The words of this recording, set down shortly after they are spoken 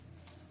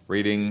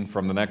Reading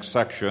from the next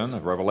section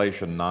of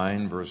Revelation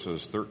 9,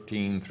 verses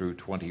 13 through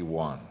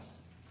 21.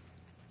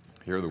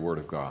 Hear the word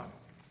of God.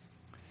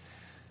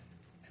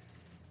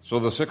 So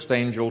the sixth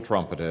angel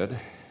trumpeted,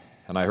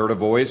 and I heard a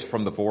voice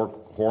from the four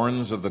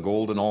horns of the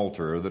golden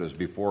altar that is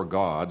before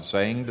God,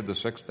 saying to the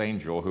sixth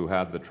angel who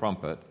had the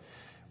trumpet,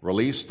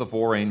 "Release the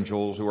four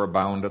angels who are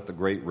bound at the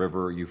great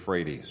river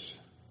Euphrates."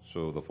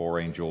 So the four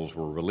angels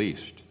were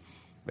released.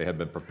 They had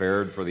been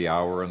prepared for the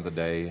hour and the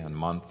day and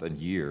month and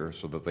year,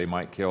 so that they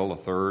might kill a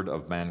third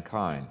of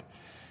mankind.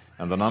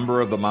 And the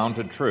number of the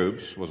mounted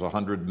troops was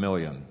 100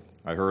 million.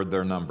 I heard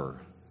their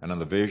number. And in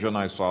the vision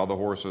I saw the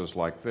horses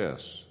like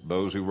this.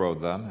 Those who rode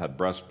them had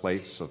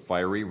breastplates of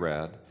fiery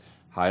red,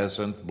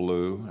 hyacinth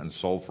blue, and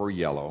sulfur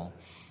yellow.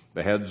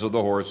 The heads of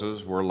the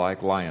horses were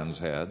like lions'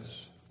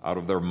 heads. Out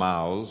of their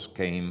mouths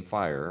came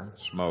fire,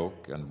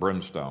 smoke, and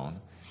brimstone.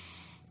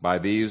 By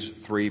these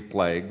three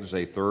plagues,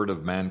 a third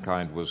of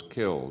mankind was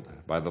killed,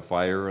 by the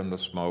fire and the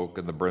smoke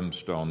and the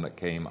brimstone that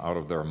came out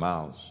of their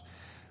mouths.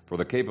 For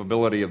the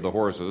capability of the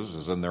horses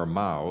is in their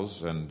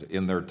mouths and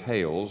in their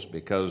tails,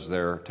 because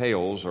their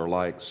tails are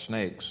like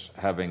snakes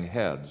having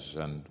heads,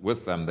 and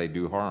with them they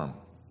do harm.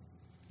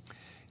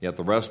 Yet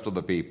the rest of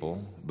the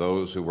people,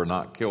 those who were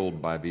not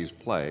killed by these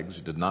plagues,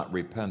 did not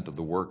repent of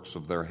the works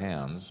of their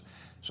hands,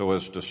 so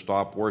as to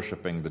stop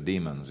worshiping the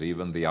demons,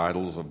 even the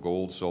idols of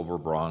gold, silver,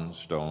 bronze,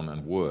 stone,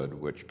 and wood,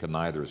 which can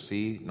neither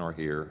see nor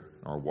hear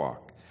nor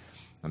walk.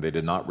 And they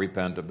did not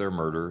repent of their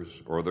murders,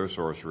 or their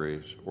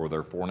sorceries, or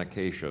their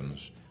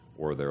fornications,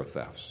 or their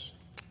thefts.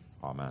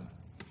 Amen.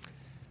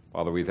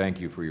 Father, we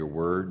thank you for your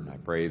word. I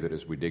pray that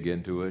as we dig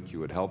into it, you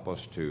would help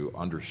us to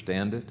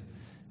understand it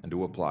and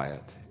to apply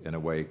it in a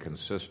way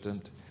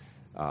consistent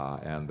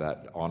and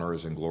that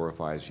honors and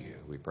glorifies you.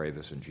 We pray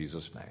this in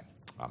Jesus' name.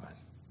 Amen.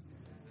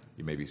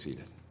 You may be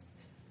seated.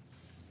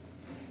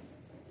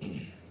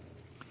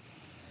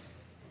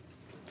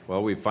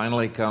 Well, we've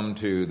finally come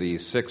to the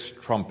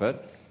sixth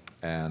trumpet,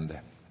 and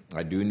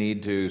I do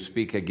need to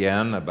speak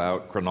again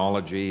about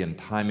chronology and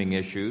timing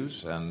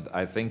issues, and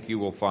I think you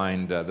will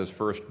find this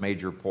first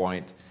major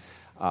point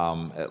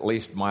at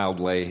least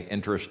mildly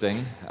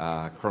interesting.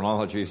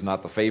 Chronology is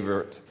not the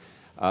favorite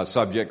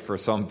subject for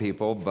some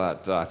people,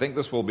 but I think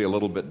this will be a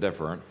little bit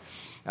different.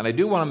 And I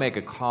do want to make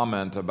a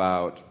comment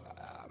about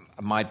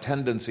my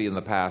tendency in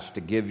the past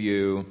to give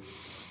you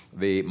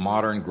the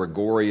modern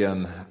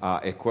Gregorian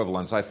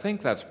equivalents. I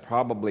think that's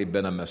probably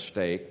been a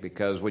mistake,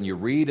 because when you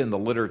read in the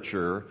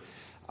literature,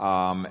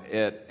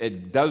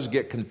 it does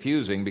get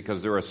confusing,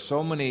 because there are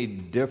so many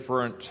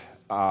different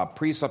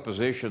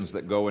presuppositions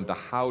that go into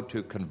how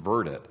to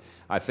convert it.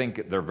 I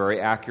think they're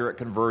very accurate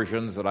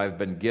conversions that I've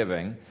been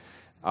giving,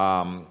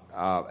 and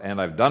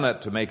I've done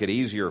it to make it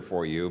easier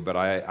for you, but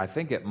I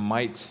think it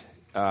might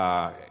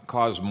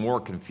cause more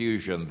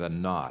confusion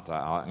than not.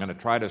 I'm going to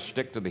try to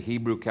stick to the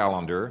Hebrew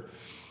calendar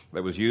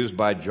that was used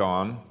by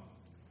John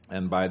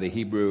and by the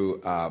Hebrew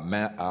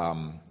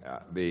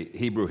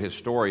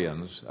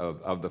historians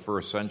of the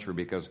first century,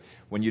 because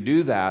when you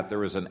do that,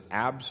 there is an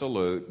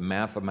absolute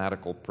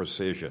mathematical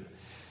precision.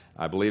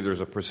 I believe there's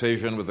a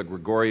precision with the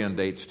Gregorian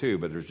dates too,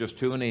 but there's just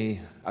too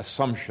many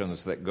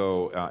assumptions that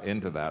go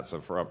into that.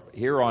 So from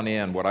here on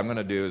in, what I'm going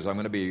to do is I'm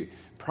going to be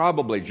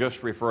probably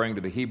just referring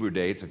to the Hebrew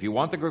dates. If you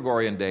want the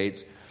Gregorian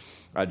dates,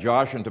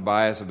 Josh and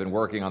Tobias have been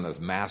working on this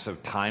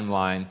massive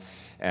timeline,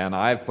 and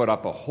I've put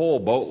up a whole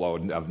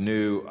boatload of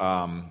new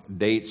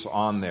dates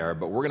on there,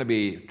 but we're going to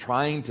be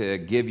trying to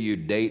give you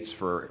dates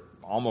for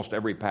almost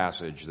every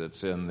passage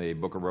that's in the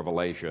book of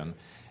Revelation,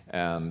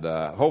 and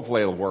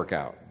hopefully it'll work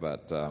out.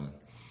 But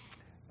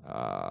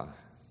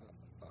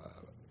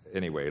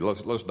anyway,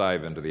 let's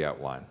dive into the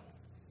outline.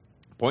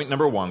 Point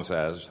number one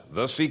says,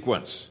 the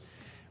sequence.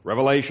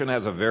 Revelation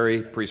has a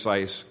very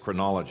precise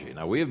chronology.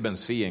 Now, we have been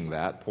seeing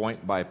that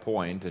point by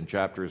point in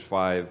chapters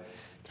 5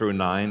 through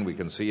 9. We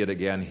can see it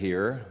again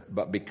here.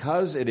 But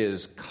because it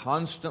is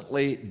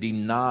constantly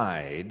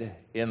denied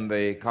in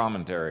the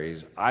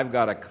commentaries, I've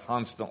got to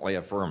constantly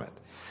affirm it.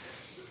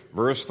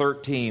 Verse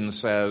 13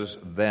 says,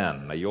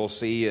 then. Now, you'll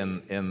see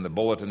in the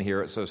bulletin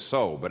here it says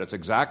so, but it's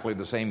exactly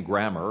the same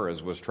grammar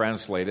as was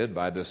translated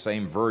by the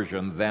same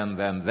version,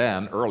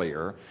 then,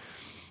 earlier.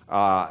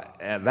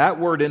 And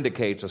that word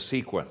indicates a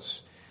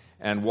sequence.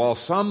 And while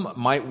some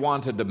might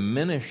want to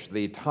diminish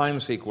the time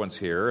sequence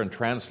here and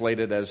translate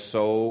it as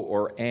so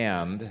or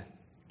and,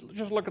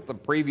 just look at the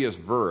previous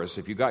verse.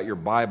 If you got your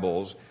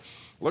Bibles,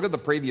 look at the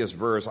previous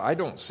verse. I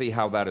don't see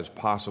how that is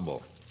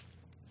possible.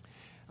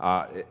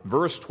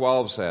 Verse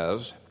 12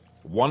 says,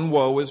 one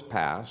woe is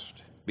past.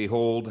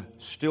 Behold,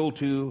 still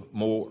two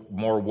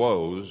more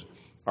woes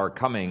are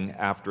coming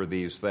after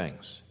these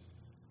things.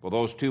 Well,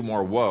 those two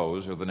more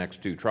woes are the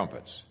next two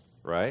trumpets,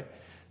 right?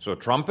 So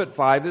trumpet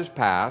 5 is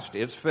past,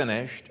 it's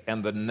finished,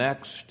 and the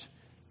next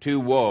two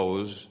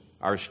woes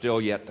are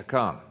still yet to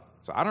come.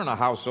 So I don't know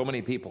how so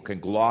many people can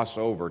gloss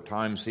over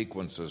time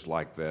sequences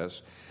like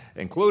this,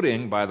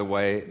 including, by the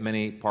way,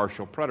 many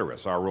partial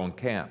preterists, our own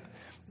camp.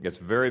 It's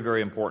very,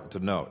 very important to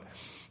note.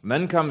 And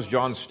then comes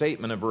John's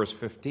statement in verse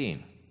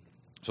 15.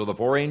 So the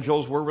four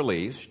angels were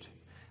released.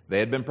 They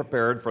had been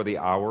prepared for the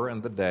hour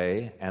and the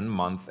day and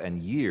month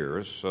and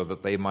years so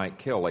that they might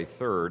kill a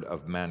third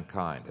of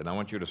mankind. And I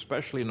want you to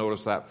especially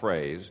notice that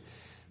phrase,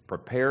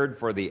 prepared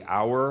for the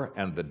hour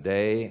and the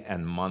day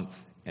and month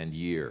and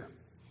year.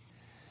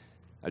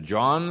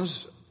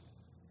 John's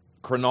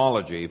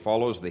chronology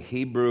follows the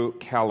Hebrew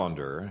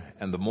calendar,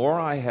 and the more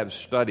I have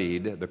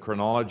studied the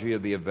chronology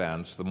of the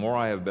events, the more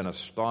I have been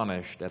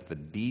astonished at the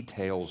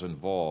details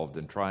involved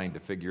in trying to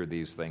figure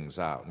these things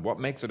out. And what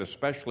makes it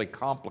especially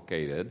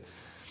complicated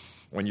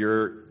when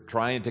you're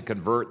trying to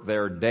convert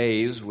their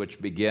days, which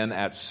begin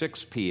at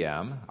 6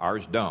 p.m.,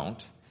 ours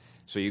don't,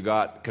 so you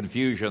got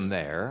confusion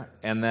there,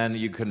 and then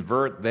you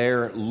convert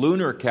their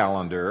lunar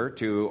calendar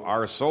to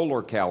our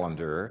solar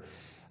calendar,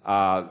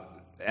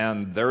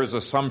 and there's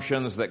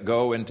assumptions that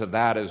go into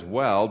that as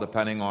well,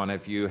 depending on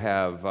if you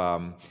have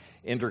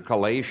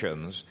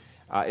intercalations.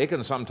 It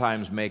can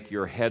sometimes make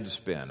your head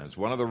spin. It's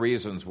one of the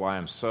reasons why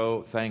I'm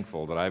so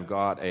thankful that I've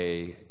got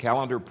a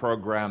calendar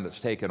program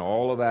that's taken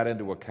all of that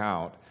into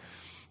account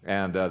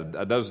and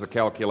does the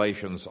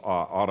calculations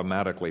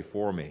automatically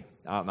for me.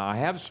 Now, I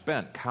have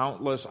spent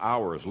countless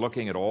hours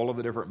looking at all of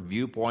the different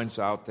viewpoints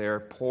out there,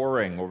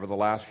 poring over the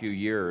last few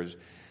years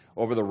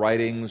over the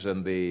writings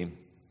and the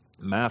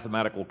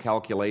mathematical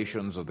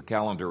calculations of the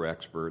calendar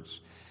experts,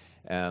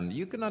 and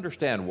you can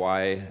understand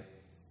why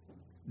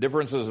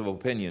differences of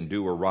opinion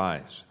do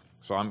arise.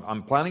 So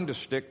I'm planning to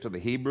stick to the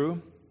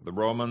Hebrew, the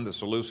Roman, the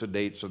Seleucid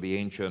dates of the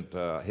ancient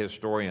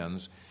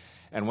historians,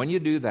 and when you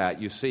do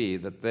that, you see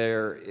that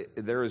there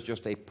is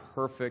just a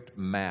perfect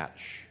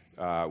match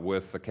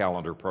with the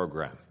calendar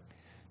program.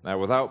 Now,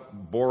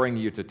 without boring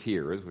you to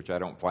tears, which I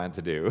don't plan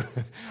to do,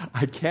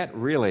 I can't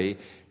really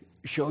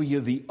show you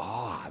the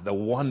awe, the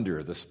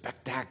wonder, the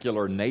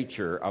spectacular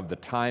nature of the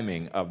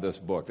timing of this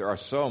book. There are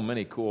so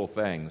many cool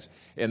things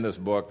in this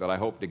book that I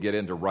hope to get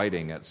into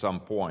writing at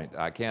some point.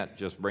 I can't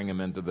just bring them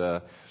into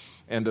the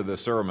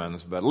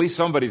sermons, but at least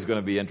somebody's going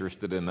to be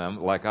interested in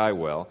them, like I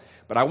will.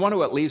 But I want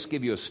to at least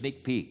give you a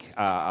sneak peek,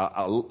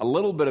 a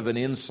little bit of an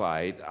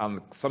insight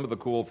on some of the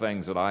cool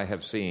things that I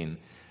have seen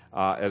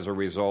as a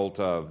result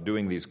of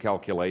doing these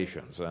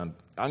calculations. And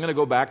I'm going to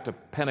go back to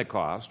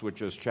Pentecost,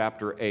 which is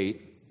chapter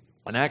 8.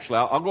 And actually,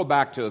 I'll go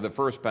back to the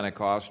first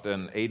Pentecost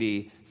in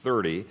AD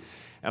 30,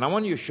 and I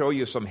want to show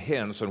you some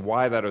hints on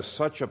why that is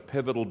such a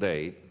pivotal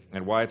date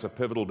and why it's a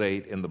pivotal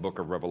date in the book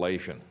of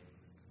Revelation.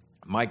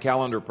 My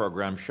calendar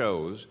program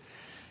shows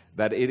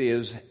that it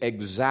is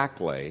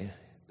exactly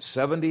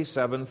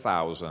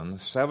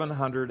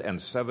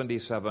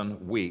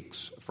 77,777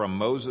 weeks from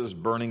Moses'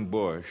 burning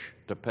bush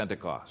to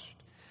Pentecost.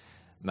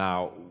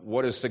 Now,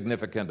 what is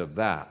significant of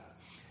that?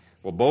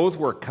 Well, both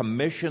were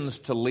commissions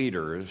to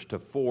leaders to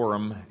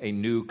form a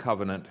new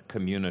covenant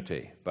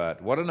community.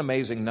 But what an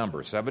amazing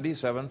number,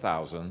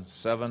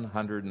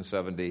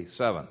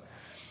 77,777.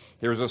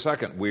 Here's a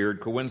second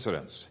weird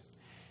coincidence.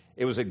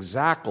 It was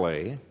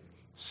exactly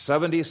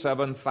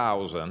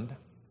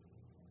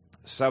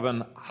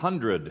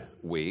 77,700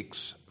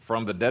 weeks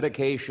from the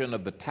dedication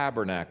of the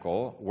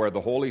tabernacle where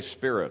the Holy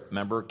Spirit,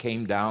 remember,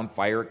 came down,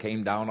 fire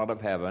came down out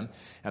of heaven,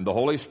 and the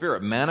Holy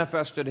Spirit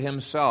manifested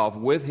himself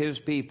with his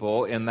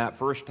people in that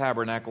first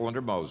tabernacle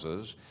under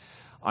Moses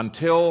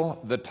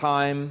until the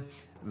time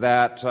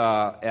that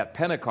at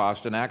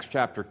Pentecost in Acts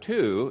chapter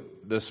 2,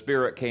 the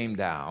Spirit came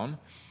down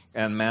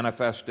and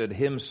manifested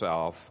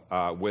himself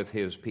with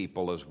his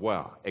people as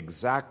well.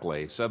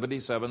 Exactly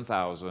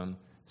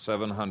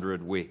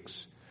 77,700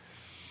 weeks.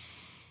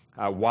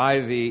 Why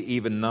the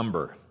even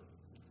number?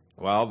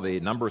 Well,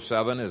 the number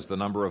 7 is the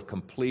number of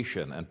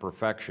completion and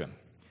perfection.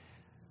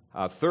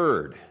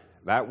 Third,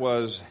 that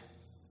was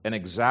an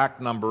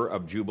exact number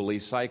of Jubilee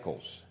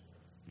cycles.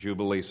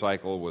 Jubilee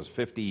cycle was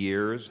 50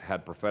 years,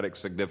 had prophetic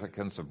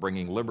significance of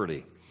bringing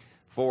liberty.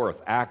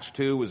 Fourth, Acts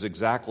 2 was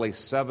exactly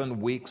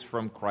 7 weeks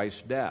from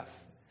Christ's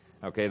death.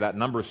 Okay, that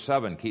number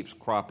 7 keeps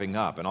cropping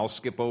up, and I'll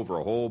skip over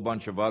a whole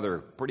bunch of other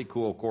pretty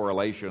cool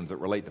correlations that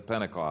relate to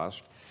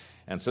Pentecost.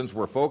 And since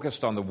we're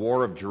focused on the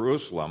War of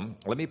Jerusalem,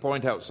 let me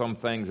point out some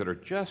things that are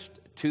just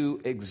too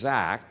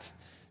exact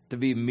to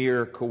be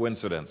mere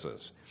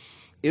coincidences.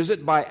 Is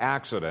it by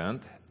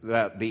accident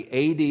that the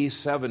AD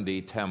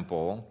 70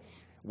 temple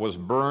was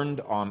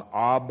burned on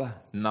Ab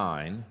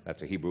 9,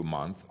 that's a Hebrew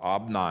month,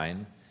 Ab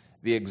 9,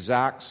 the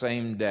exact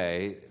same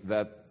day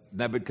that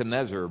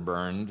Nebuchadnezzar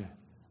burned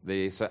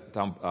the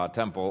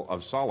temple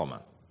of Solomon?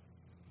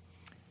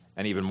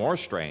 And even more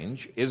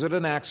strange, is it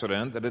an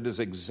accident that it is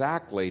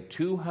exactly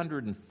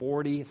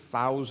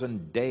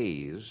 240,000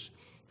 days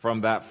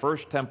from that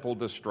first temple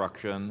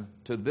destruction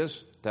to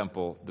this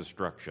temple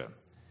destruction?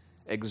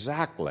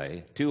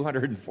 Exactly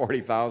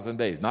 240,000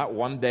 days, not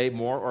one day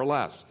more or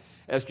less.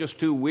 That's just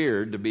too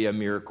weird to be a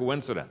mere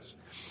coincidence.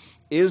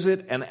 Is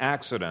it an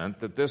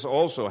accident that this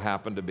also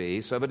happened to be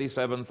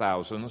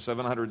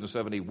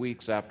 77,770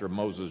 weeks after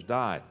Moses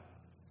died?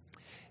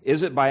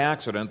 Is it by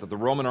accident that the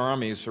Roman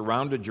armies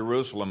surrounded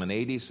Jerusalem in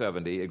AD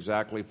 70,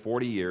 exactly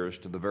 40 years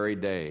to the very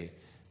day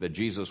that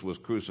Jesus was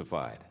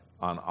crucified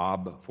on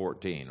Ab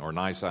 14 or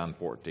Nisan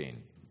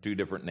 14, two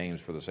different names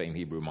for the same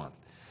Hebrew month?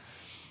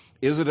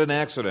 Is it an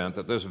accident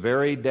that this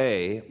very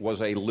day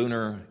was a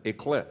lunar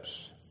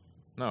eclipse?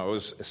 No, it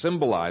was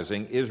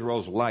symbolizing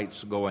Israel's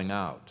lights going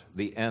out,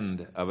 the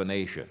end of a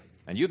nation.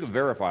 And you can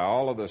verify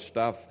all of this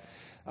stuff,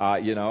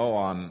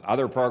 on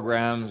other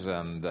programs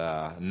and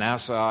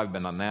NASA. I've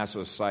been on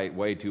NASA's site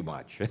way too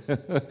much.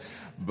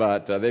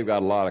 But they've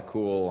got a lot of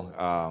cool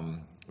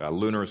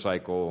lunar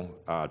cycle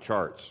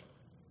charts.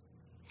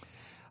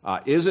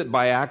 Is it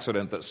by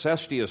accident that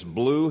Cestius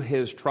blew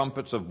his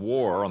trumpets of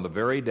war on the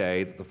very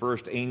day that the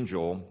first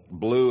angel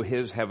blew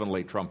his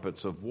heavenly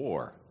trumpets of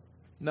war?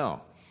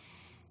 No.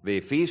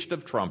 The Feast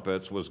of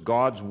Trumpets was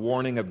God's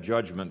warning of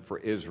judgment for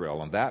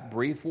Israel, and that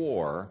brief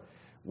war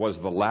was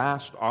the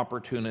last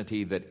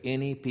opportunity that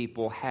any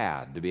people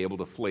had to be able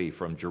to flee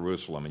from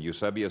Jerusalem. And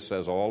Eusebius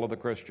says all of the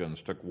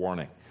Christians took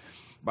warning.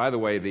 By the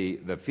way,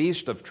 the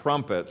Feast of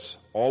Trumpets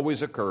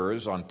always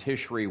occurs on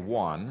Tishri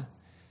 1,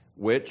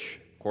 which,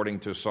 according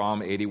to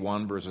Psalm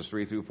 81, verses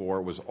 3 through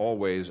 4, was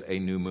always a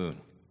new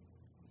moon.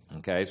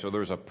 Okay, so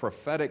there's a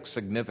prophetic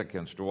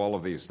significance to all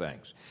of these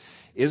things.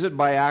 Is it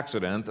by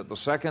accident that the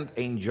second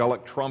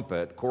angelic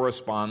trumpet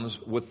corresponds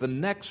with the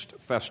next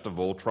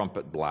festival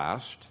trumpet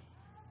blast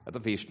at the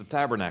Feast of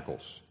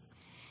Tabernacles?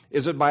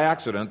 Is it by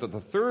accident that the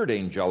third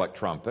angelic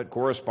trumpet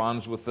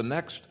corresponds with the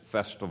next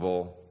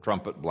festival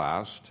trumpet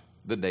blast,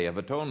 the Day of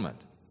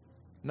Atonement?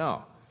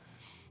 No.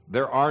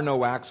 There are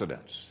no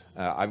accidents.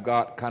 I've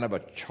got kind of a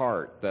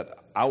chart that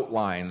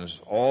outlines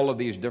all of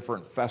these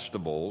different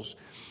festivals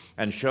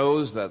and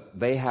shows that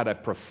they had a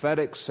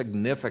prophetic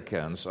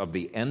significance of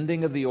the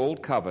ending of the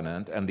Old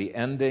Covenant and the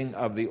ending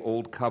of the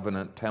Old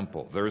Covenant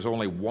temple. There is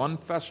only one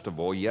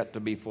festival yet to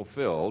be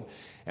fulfilled,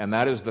 and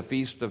that is the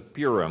Feast of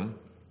Purim,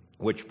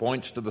 which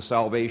points to the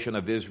salvation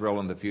of Israel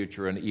in the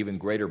future and even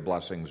greater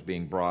blessings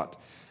being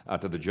brought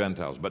to the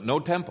Gentiles. But no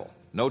temple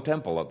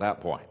at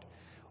that point.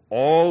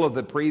 All of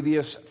the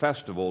previous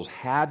festivals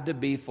had to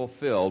be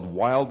fulfilled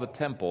while the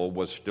temple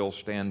was still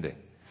standing.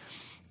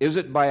 Is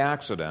it by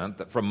accident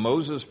that from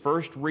Moses'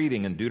 first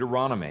reading in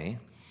Deuteronomy,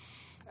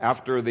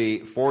 after the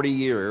 40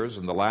 years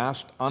and the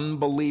last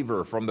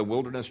unbeliever from the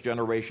wilderness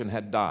generation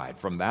had died,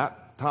 from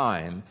that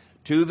time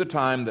to the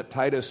time that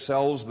Titus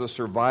sells the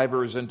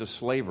survivors into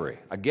slavery,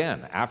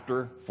 again,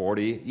 after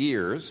 40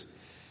 years,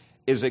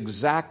 is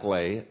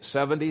exactly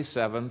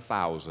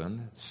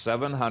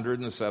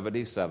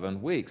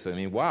 77,777 weeks. I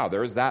mean, wow,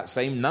 there's that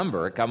same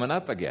number coming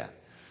up again.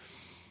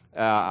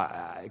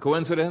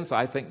 Coincidence?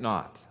 I think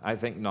not.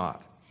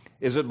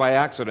 Is it by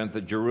accident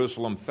that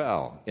Jerusalem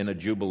fell in a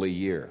Jubilee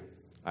year?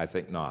 I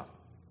think not.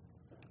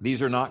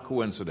 These are not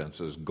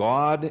coincidences.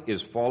 God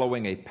is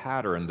following a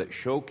pattern that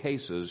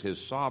showcases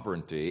His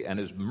sovereignty and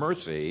His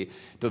mercy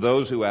to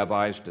those who have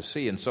eyes to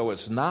see. And so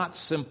it's not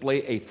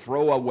simply a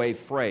throwaway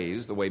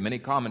phrase, the way many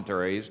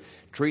commentaries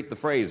treat the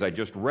phrase I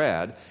just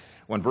read,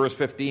 when verse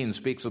 15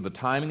 speaks of the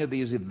timing of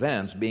these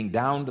events being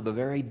down to the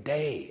very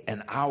day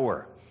and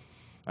hour.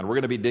 And we're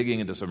going to be digging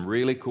into some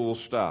really cool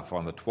stuff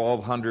on the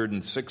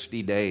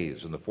 1,260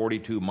 days and the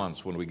 42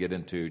 months when we get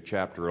into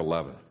chapter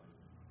 11.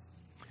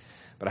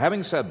 But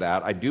having said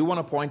that, I do want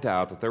to point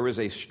out that there is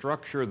a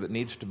structure that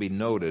needs to be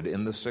noted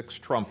in the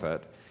sixth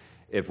trumpet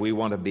if we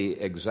want to be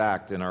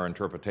exact in our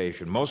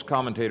interpretation. Most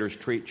commentators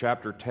treat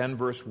chapter 10,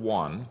 verse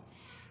 1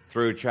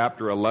 through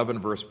chapter 11,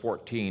 verse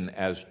 14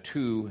 as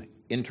two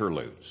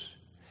interludes.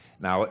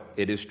 Now,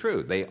 it is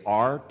true, they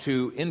are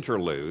two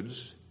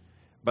interludes,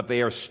 but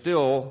they are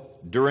still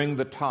during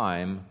the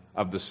time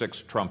of the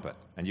sixth trumpet.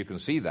 And you can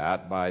see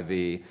that by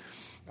the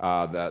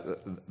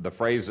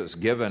phrase that's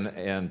given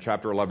in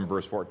chapter 11,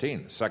 verse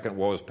 14. The second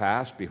woe is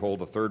past, behold,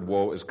 the third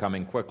woe is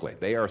coming quickly.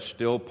 They are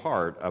still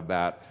part of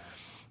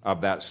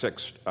that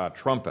sixth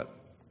trumpet.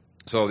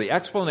 So the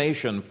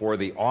explanation for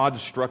the odd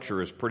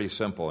structure is pretty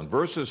simple. In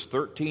verses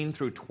 13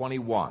 through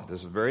 21,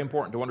 this is very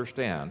important to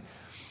understand,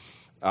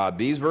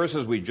 these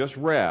verses we just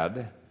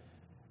read,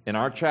 in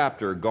our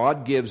chapter,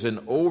 God gives an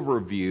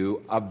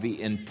overview of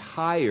the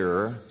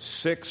entire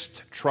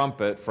sixth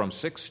trumpet from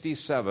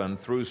 67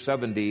 through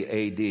 70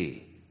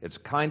 A.D. It's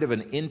kind of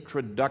an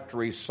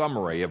introductory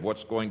summary of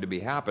what's going to be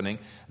happening.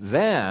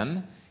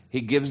 Then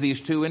he gives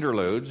these two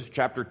interludes,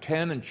 chapter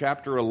 10 and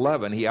chapter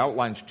 11. He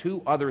outlines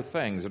two other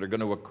things that are going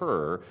to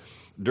occur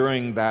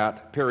during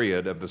that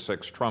period of the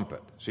sixth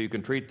trumpet. So you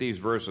can treat these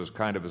verses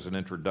kind of as an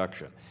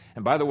introduction.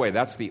 And by the way,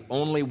 that's the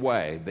only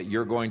way that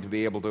you're going to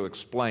be able to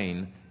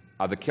explain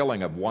the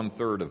killing of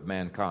 1/3 of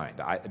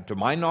mankind. To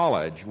my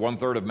knowledge,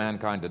 1/3 of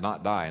mankind did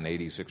not die in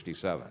AD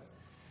 67.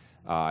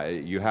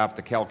 You have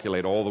to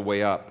calculate all the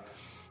way up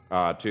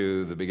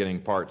to the beginning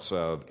parts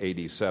of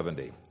AD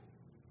 70.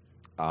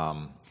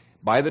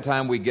 By the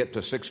time we get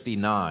to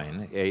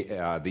 69,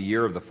 the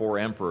year of the four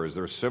emperors,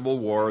 there's civil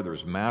war,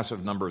 there's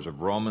massive numbers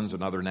of Romans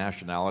and other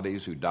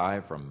nationalities who die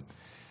from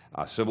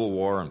civil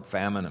war and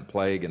famine and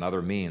plague and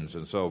other means.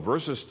 And so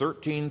verses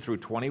 13 through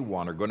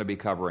 21 are going to be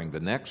covering the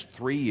next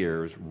 3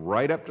 years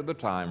right up to the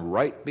time,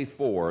 right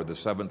before the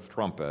seventh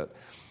trumpet.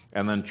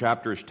 And then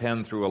chapters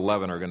 10 through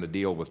 11 are going to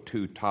deal with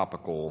two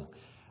topical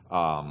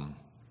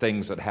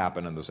things that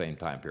happen in the same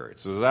time period.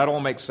 So does that all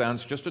make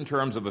sense? Just in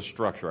terms of a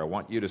structure, I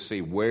want you to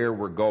see where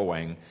we're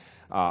going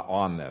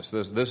on this.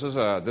 This is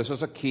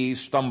a key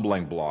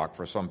stumbling block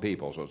for some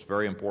people, so it's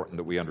very important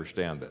that we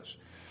understand this.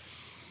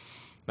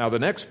 Now, the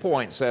next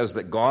point says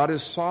that God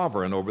is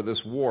sovereign over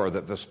this war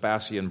that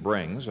Vespasian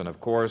brings, and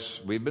of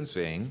course, we've been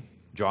seeing,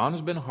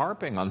 John's been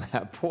harping on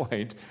that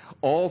point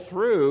all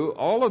through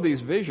all of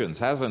these visions,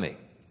 hasn't he?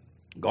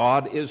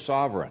 God is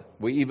sovereign.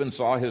 We even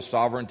saw his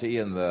sovereignty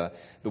in the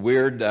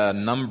weird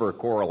number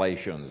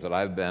correlations that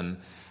I've been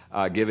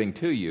giving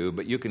to you,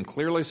 but you can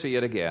clearly see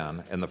it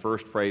again in the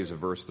first phrase of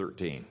verse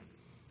 13.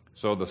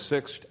 So the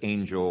sixth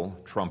angel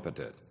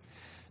trumpeted.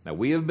 Now,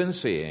 we have been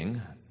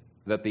seeing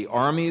that the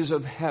armies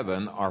of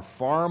heaven are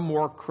far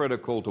more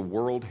critical to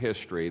world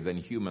history than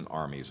human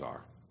armies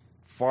are.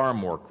 Far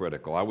more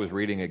critical. I was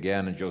reading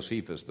again in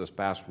Josephus this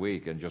past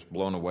week and just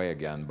blown away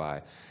again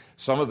by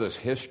some of this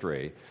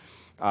history.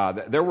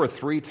 There were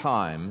 3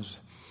 times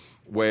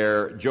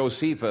where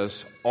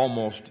Josephus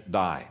almost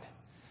died.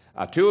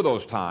 2 of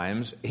those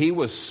times, he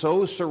was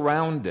so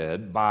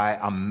surrounded by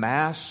a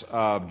mass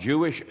of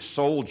Jewish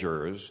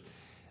soldiers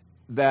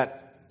that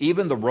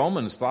even the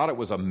Romans thought it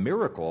was a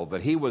miracle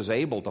that he was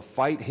able to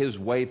fight his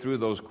way through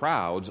those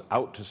crowds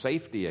out to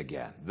safety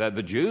again.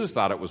 The Jews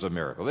thought it was a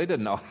miracle. They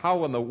didn't know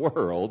how in the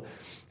world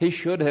he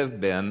should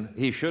have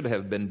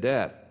been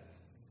dead.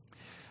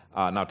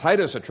 Now,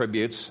 Titus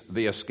attributes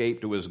the escape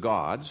to his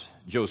gods.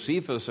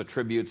 Josephus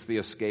attributes the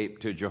escape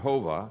to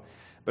Jehovah.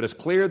 But it's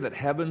clear that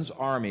heaven's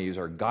armies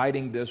are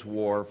guiding this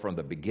war from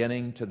the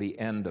beginning to the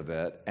end of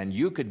it, and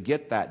you could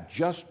get that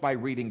just by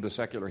reading the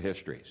secular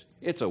histories.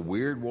 It's a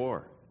weird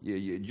war.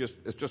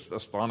 It's just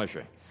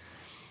astonishing.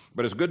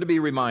 But it's good to be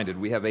reminded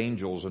we have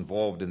angels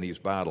involved in these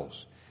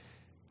battles.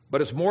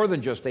 But it's more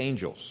than just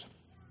angels.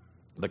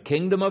 The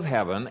kingdom of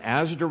heaven,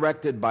 as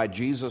directed by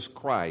Jesus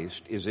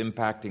Christ, is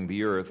impacting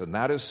the earth, and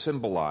that is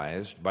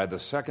symbolized by the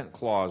second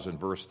clause in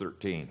verse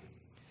 13.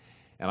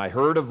 And I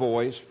heard a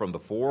voice from the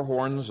 4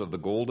 horns of the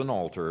golden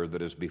altar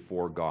that is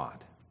before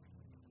God.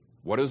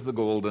 What is the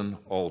golden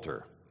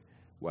altar?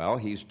 Well,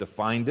 he's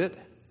defined it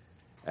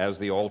as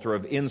the altar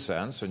of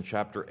incense in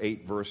chapter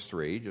 8, verse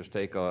 3. Just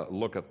take a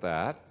look at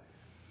that.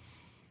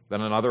 Then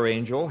another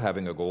angel,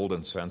 having a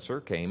golden censer,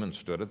 came and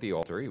stood at the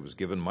altar. He was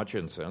given much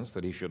incense,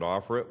 that he should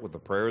offer it with the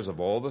prayers of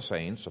all the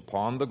saints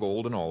upon the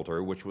golden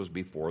altar which was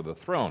before the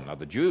throne. Now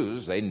the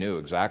Jews, they knew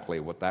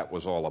exactly what that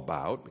was all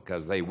about,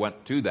 because they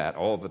went to that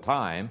all the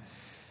time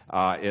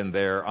in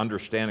their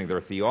understanding,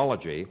 their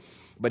theology.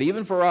 But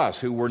even for us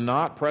who were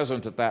not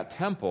present at that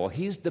temple,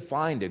 he's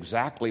defined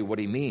exactly what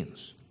he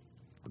means.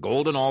 The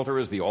golden altar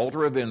is the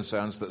altar of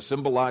incense that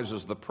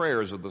symbolizes the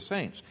prayers of the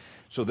saints.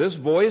 So this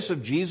voice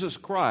of Jesus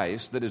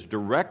Christ that is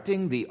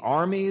directing the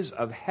armies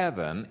of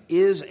heaven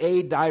is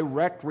a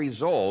direct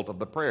result of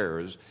the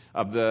prayers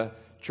of the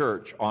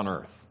church on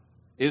earth.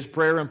 Is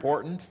prayer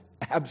important?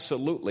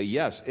 Absolutely,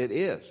 yes, it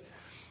is.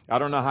 I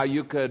don't know how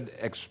you could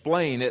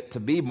explain it to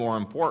be more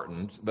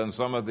important than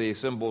some of the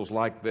symbols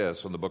like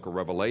this in the book of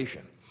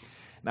Revelation.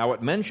 Now,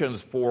 it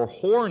mentions 4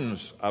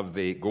 horns of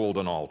the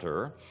golden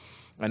altar,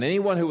 and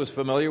anyone who was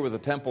familiar with the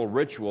temple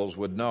rituals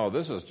would know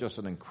this is just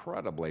an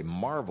incredibly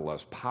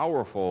marvelous,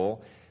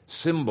 powerful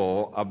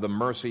symbol of the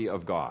mercy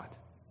of God,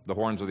 the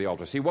horns of the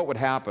altar. See, what would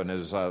happen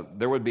is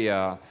there would be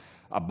a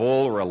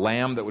bull or a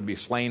lamb that would be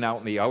slain out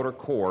in the outer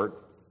court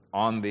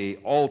on the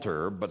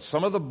altar, but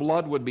some of the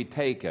blood would be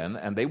taken,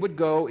 and they would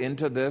go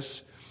into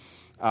this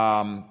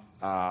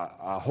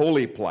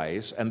holy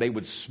place, and they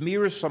would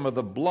smear some of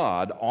the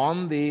blood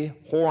on the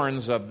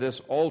horns of this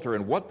altar.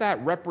 And what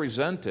that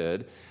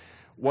represented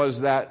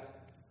was that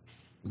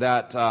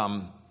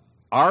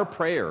our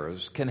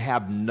prayers can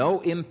have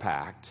no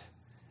impact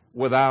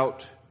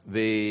without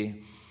the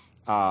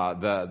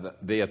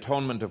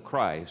atonement of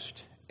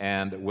Christ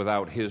and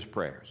without his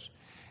prayers.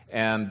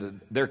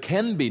 And there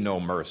can be no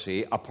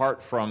mercy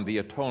apart from the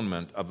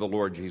atonement of the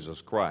Lord Jesus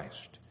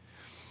Christ.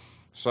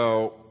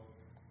 So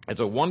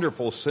it's a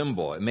wonderful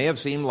symbol. It may have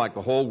seemed like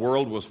the whole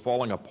world was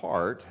falling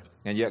apart,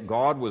 and yet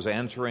God was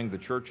answering the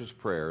church's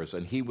prayers,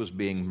 and he was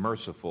being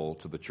merciful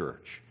to the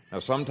church. Now,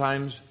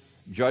 sometimes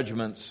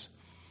judgments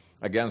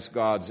against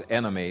God's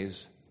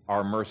enemies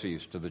are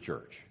mercies to the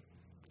church.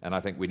 And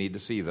I think we need to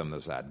see them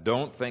as that.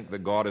 Don't think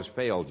that God has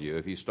failed you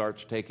if he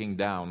starts taking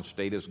down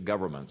statist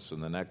governments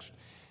in the next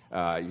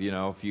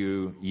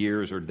few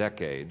years or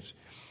decades,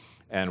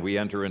 and we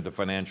enter into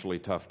financially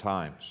tough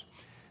times.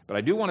 But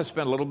I do want to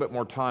spend a little bit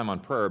more time on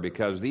prayer,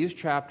 because these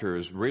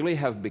chapters really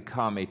have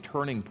become a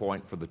turning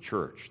point for the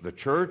church. The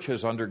church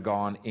has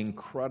undergone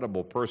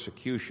incredible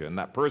persecution.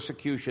 That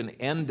persecution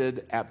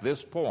ended at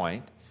this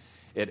point.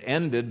 It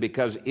ended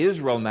because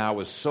Israel now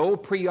is so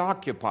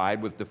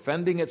preoccupied with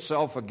defending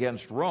itself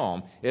against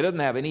Rome, it doesn't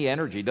have any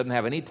energy, doesn't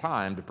have any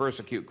time to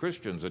persecute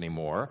Christians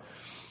anymore.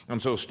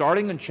 And so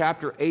starting in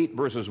chapter 8,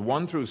 verses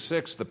 1 through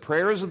 6, the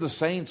prayers of the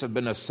saints have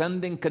been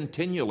ascending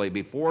continually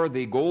before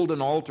the golden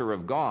altar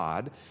of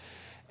God.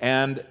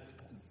 And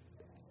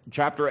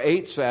chapter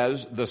 8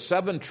 says the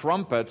 7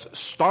 trumpets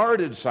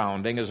started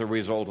sounding as a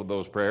result of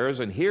those prayers,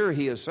 and here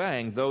he is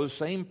saying those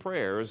same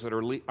prayers that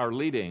are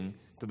leading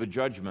to the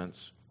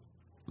judgments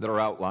that are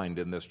outlined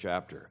in this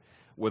chapter.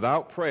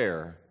 Without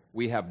prayer,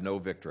 we have no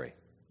victory.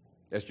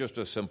 It's just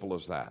as simple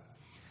as that.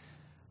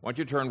 I want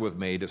you to turn with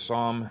me to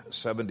Psalm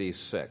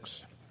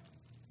 76.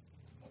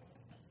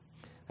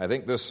 I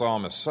think this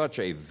psalm is such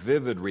a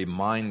vivid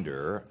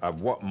reminder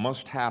of what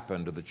must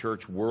happen to the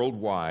church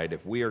worldwide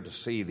if we are to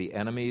see the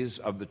enemies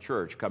of the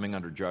church coming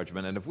under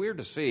judgment, and if we are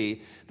to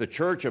see the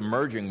church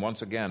emerging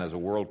once again as a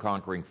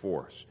world-conquering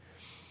force.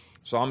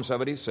 Psalm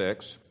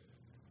 76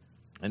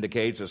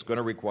 indicates it's going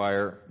to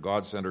require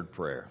God-centered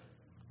prayer.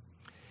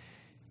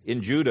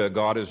 In Judah,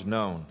 God is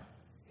known.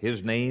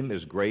 His name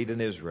is great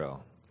in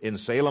Israel. In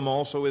Salem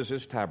also is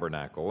his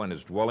tabernacle, and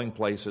his dwelling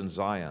place in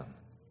Zion.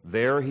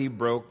 There he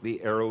broke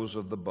the arrows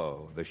of the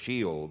bow, the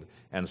shield,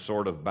 and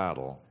sword of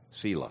battle,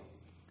 Selah.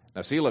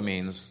 Now, Selah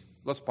means,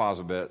 let's pause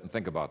a bit and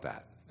think about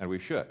that, and we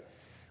should.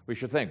 We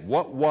should think,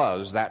 what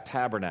was that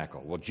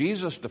tabernacle? Well,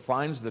 Jesus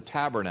defines the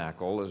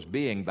tabernacle as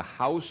being the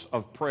house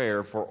of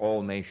prayer for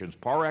all nations.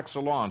 Par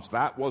excellence,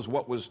 that was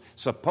what was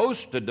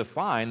supposed to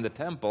define the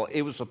temple.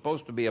 It was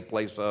supposed to be a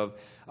place of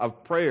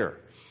prayer.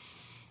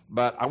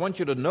 But I want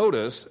you to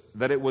notice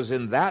that it was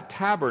in that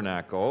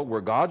tabernacle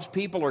where God's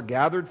people are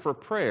gathered for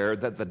prayer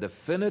that the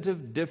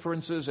definitive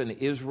differences in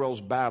Israel's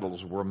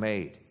battles were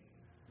made.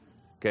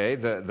 Okay,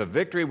 the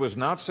victory was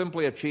not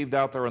simply achieved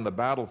out there on the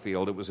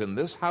battlefield. It was in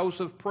this house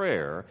of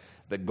prayer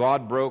that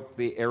God broke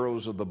the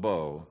arrows of the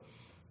bow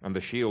and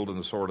the shield and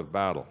the sword of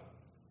battle.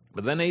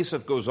 But then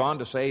Asaph goes on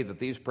to say that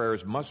these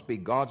prayers must be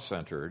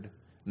God-centered,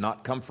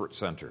 not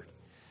comfort-centered.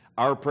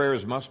 Our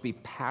prayers must be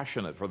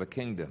passionate for the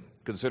kingdom.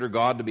 Consider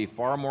God to be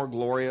far more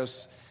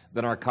glorious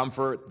than our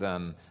comfort,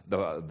 than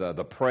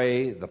the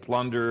prey, the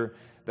plunder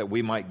that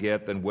we might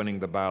get, than winning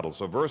the battle.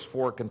 So verse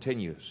 4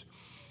 continues,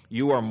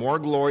 "You are more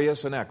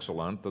glorious and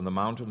excellent than the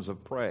mountains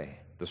of prey.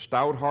 The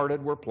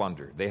stout-hearted were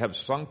plundered. They have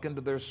sunk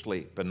into their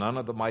sleep, and none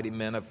of the mighty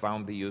men have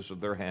found the use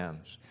of their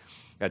hands.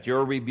 At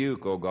your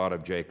rebuke, O God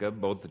of Jacob,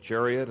 both the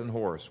chariot and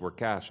horse were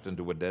cast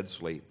into a dead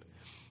sleep.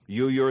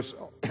 You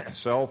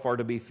yourself are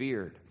to be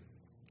feared.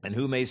 And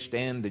who may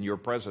stand in your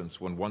presence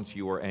when once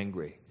you are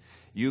angry?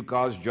 You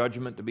caused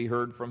judgment to be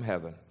heard from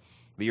heaven.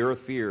 The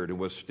earth feared and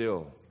was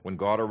still when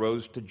God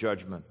arose to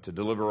judgment to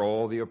deliver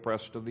all the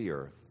oppressed of the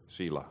earth.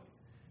 Selah.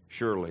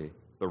 Surely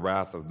the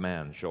wrath of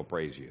man shall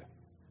praise you."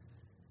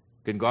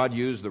 Can God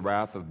use the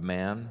wrath of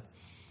man,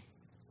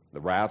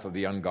 the wrath of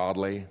the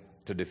ungodly,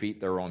 to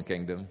defeat their own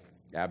kingdom?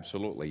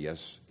 Absolutely,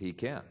 yes, he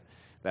can.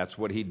 That's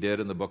what he did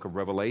in the book of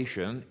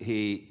Revelation.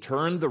 He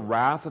turned the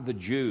wrath of the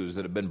Jews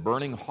that had been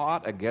burning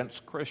hot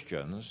against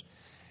Christians,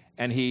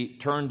 and he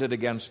turned it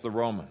against the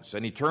Romans.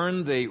 And he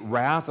turned the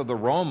wrath of the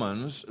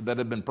Romans that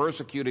had been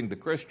persecuting the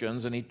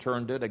Christians, and he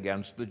turned it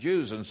against the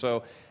Jews. And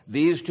so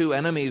these two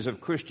enemies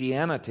of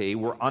Christianity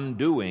were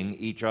undoing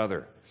each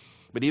other.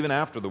 But even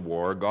after the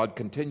war, God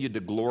continued to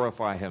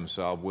glorify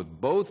himself with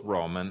both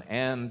Roman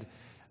and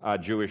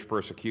Jewish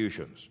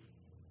persecutions.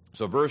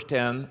 So verse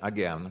 10,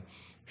 again,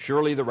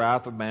 "Surely the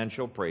wrath of man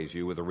shall praise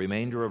you. With the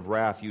remainder of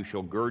wrath you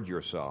shall gird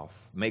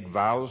yourself. Make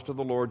vows to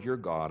the Lord your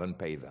God and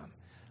pay them.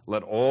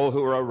 Let all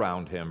who are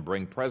around him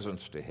bring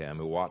presents to him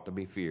who ought to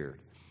be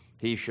feared.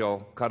 He shall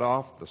cut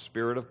off the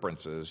spirit of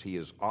princes. He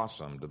is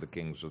awesome to the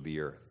kings of the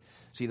earth."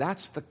 See,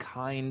 that's the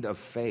kind of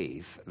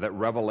faith that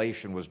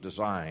Revelation was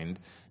designed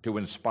to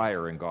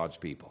inspire in God's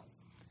people.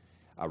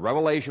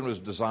 Revelation was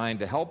designed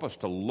to help us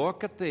to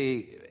look at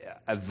the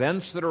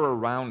events that are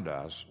around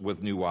us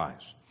with new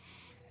eyes.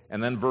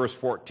 And then verse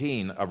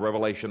 14 of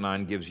Revelation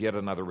 9 gives yet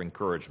another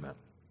encouragement.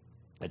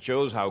 It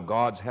shows how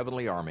God's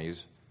heavenly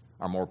armies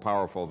are more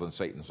powerful than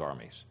Satan's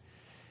armies.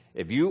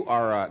 If you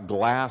are a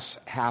glass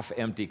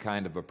half-empty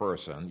kind of a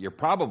person, you're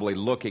probably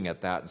looking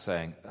at that and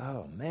saying,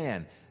 "Oh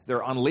man,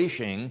 they're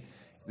unleashing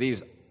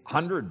these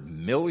 100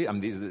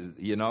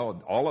 million,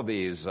 all of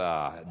these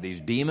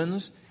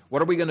demons.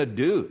 What are we going to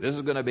do? This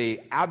is going to be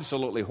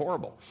absolutely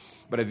horrible."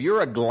 But if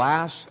you're a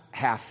glass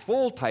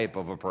half-full type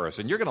of a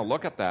person, you're going to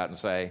look at that and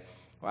say,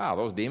 "Wow,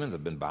 those demons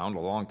have been bound a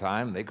long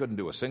time. They couldn't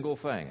do a single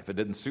thing if it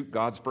didn't suit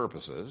God's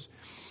purposes.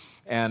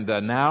 And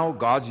now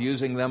God's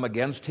using them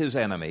against his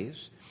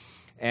enemies."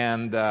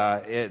 And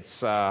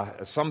it's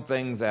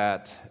something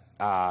that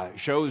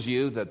shows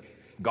you that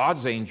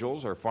God's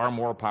angels are far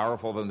more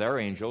powerful than their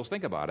angels.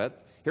 Think about it.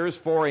 Here's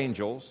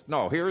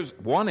here's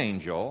one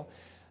angel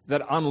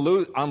that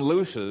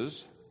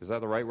unlooses, is that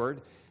the right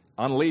word?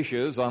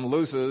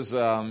 Unlooses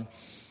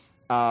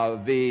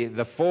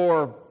the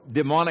four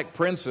demonic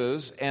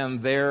princes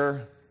and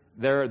their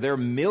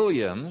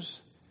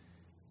millions.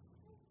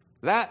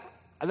 That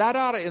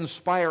ought to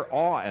inspire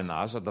awe in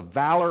us at the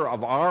valor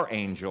of our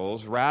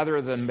angels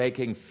rather than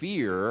making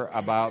fear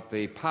about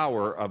the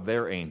power of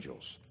their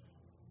angels.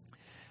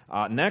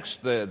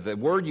 Next, the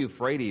word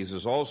Euphrates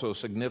is also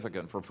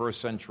significant for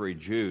first century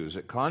Jews.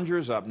 It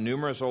conjures up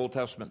numerous Old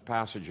Testament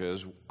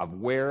passages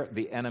of where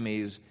the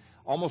enemies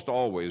almost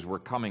always were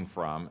coming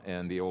from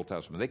in the Old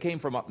Testament. They came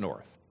from up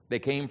north. They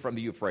came from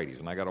the Euphrates,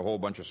 and I got a whole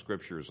bunch of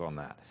scriptures on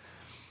that.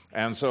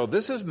 And so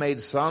this has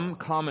made some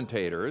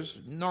commentators,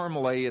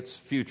 normally it's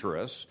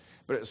futurists,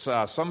 but it's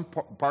some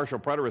partial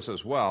preterists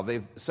as well,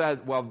 they've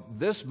said, well,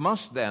 this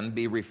must then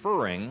be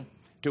referring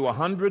to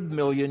 100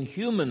 million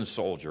human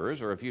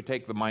soldiers, or if you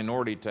take the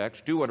minority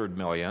text, 200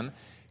 million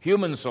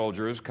human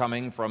soldiers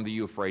coming from the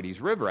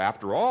Euphrates River.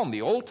 After all, in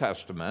the Old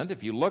Testament,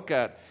 if you look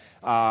at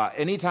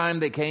any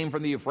time they came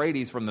from the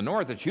Euphrates from the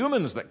north, it's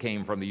humans that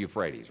came from the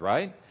Euphrates,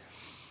 right?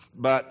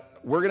 But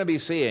we're going to be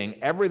seeing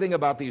everything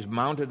about these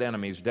mounted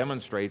enemies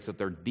demonstrates that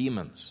they're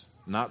demons,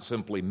 not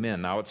simply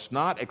men. Now, it's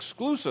not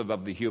exclusive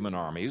of the human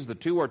armies. The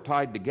two are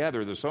tied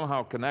together. They're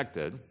somehow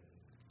connected.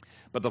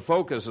 But the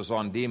focus is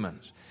on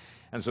demons.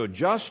 And so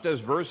just as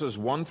verses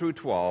 1 through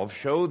 12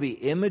 show the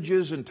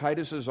images in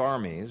Titus's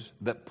armies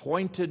that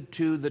pointed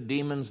to the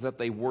demons that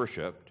they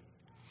worshipped,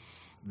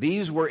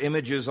 these were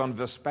images on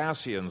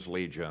Vespasian's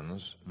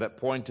legions that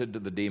pointed to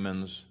the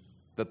demons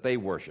that they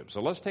worship.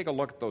 So let's take a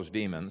look at those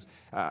demons,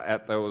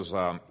 at those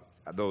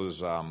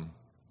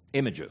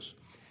images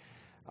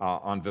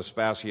on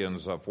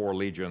Vespasian's 4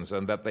 legions,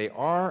 and that they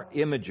are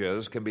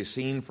images can be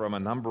seen from a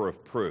number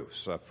of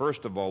proofs.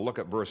 First of all, look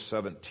at verse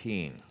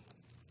 17.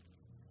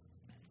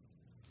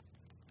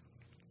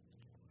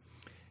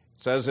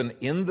 It says, "And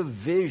in the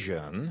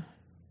vision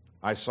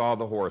I saw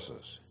the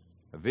horses."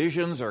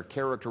 Visions are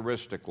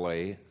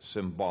characteristically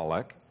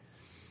symbolic.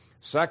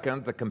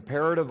 Second, the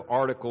comparative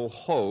article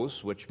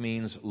hos, which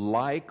means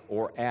like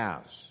or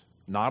as.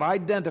 Not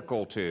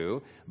identical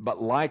to, but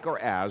like or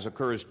as,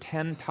 occurs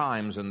 10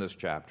 times in this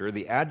chapter.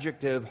 The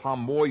adjective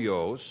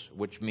homoios,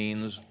 which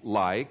means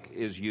like,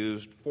 is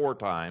used 4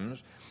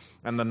 times.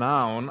 And the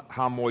noun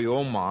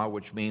homoioma,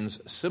 which means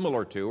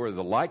similar to or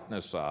the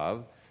likeness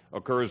of,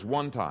 occurs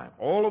 1 time.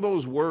 All of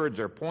those words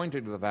are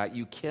pointing to the fact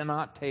you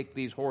cannot take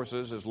these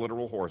horses as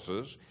literal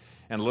horses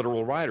and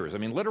literal riders. I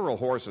mean, literal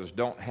horses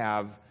don't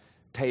have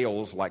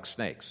tails like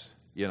snakes,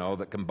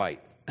 that can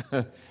bite,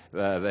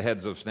 the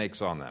heads of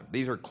snakes on them.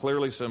 These are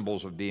clearly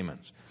symbols of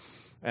demons.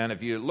 And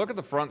if you look at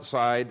the front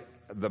side,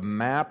 the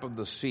map of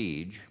the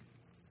siege,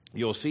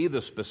 you'll see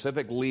the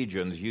specific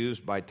legions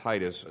used by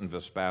Titus and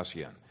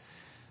Vespasian.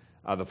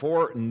 The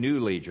 4 new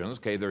legions,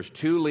 there's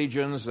 2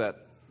 legions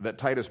that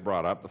Titus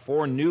brought up. The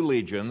 4 new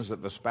legions that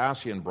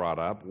Vespasian brought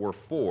up were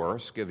 4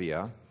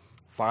 Scythia,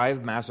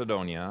 5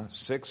 Macedonia,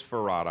 6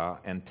 Ferrata,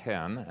 and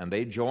 10, and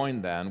they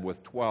joined then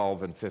with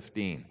 12 and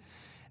 15.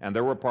 And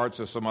there were parts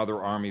of some other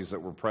armies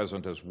that were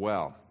present as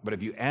well. But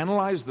if you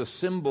analyze the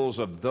symbols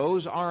of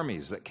those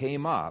armies that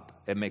came up,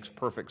 it makes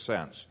perfect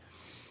sense.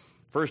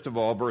 First of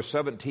all, verse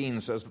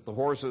 17 says that the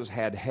horses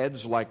had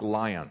heads like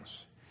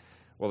lions.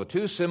 Well, the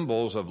 2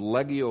 symbols of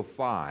Legio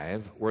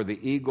 5 were the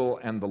eagle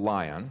and the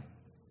lion.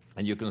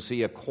 And you can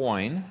see a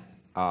coin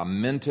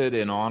minted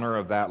in honor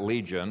of that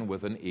legion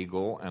with an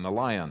eagle and a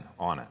lion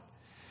on it.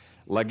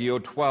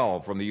 Legio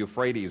 12 from the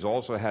Euphrates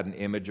also had an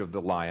image of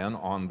the lion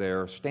on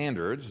their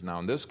standards. Now,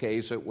 in this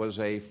case, it was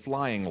a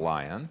flying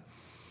lion.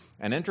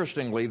 And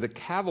interestingly, the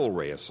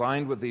cavalry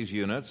assigned with these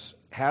units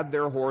had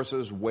their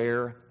horses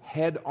wear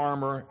head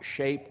armor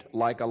shaped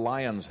like a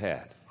lion's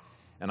head.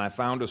 And I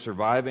found a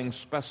surviving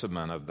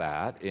specimen of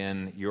that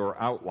in your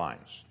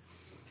outlines.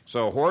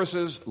 So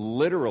horses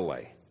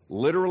literally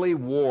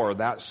wore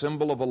that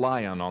symbol of a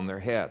lion on their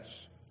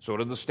heads. So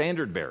did the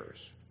standard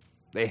bearers.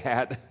 They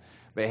had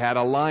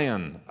a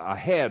lion, a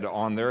head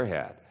on their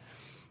head.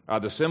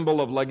 The symbol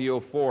of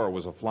Legio 4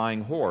 was a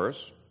flying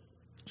horse.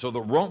 So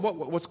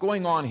what's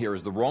going on here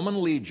is the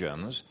Roman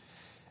legions,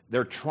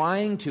 they're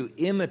trying to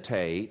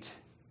imitate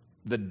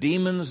the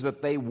demons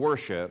that they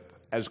worship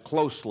as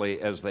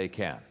closely as they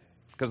can.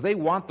 Because they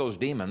want those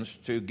demons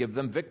to give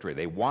them victory.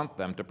 They want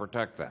them to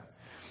protect them.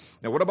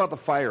 Now, what about the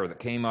fire that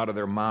came out of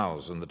their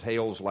mouths and the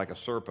tails like a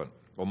serpent?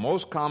 Well,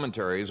 most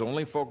commentaries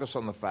only focus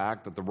on the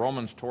fact that the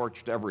Romans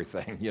torched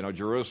everything,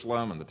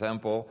 Jerusalem and the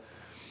temple.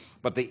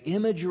 But the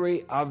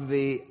imagery of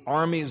the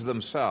armies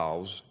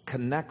themselves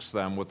connects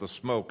them with the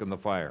smoke and the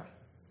fire.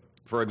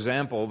 For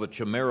example, the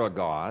Chimera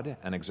god,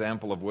 an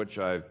example of which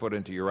I've put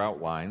into your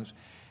outlines,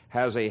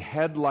 has a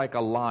head like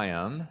a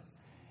lion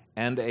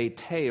and a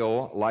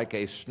tail like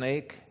a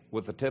snake,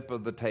 with the tip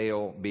of the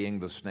tail being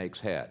the snake's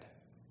head.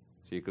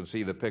 So you can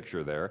see the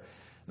picture there.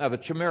 Now, the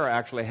Chimera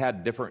actually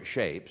had different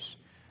shapes.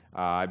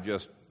 I've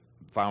just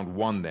found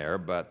one there,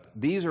 but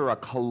these are a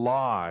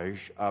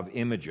collage of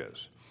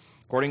images.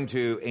 According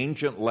to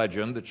ancient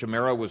legend, the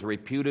Chimera was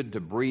reputed to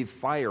breathe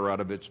fire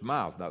out of its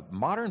mouth. Now,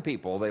 modern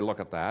people, they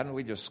look at that and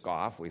we just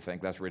scoff. We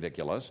think that's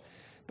ridiculous.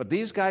 But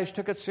these guys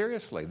took it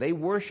seriously. They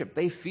worshiped,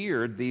 they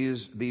feared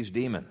these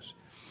demons.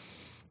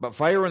 But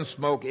fire and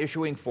smoke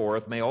issuing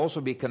forth may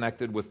also be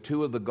connected with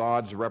 2 of the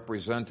gods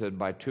represented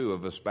by 2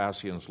 of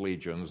Vespasian's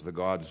legions, the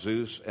gods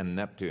Zeus and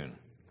Neptune.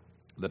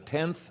 The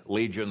 10th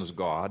legion's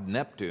god,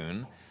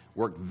 Neptune,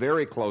 worked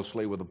very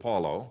closely with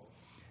Apollo,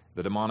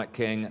 the demonic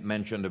king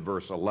mentioned in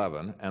verse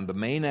 11, and the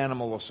main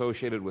animal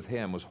associated with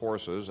him was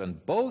horses,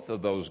 and both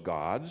of those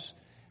gods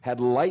had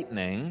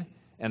lightning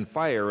and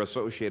fire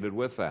associated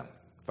with them.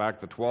 In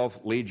fact, the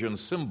 12th legion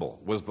symbol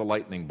was the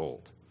lightning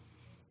bolt.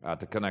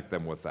 to connect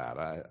them with that.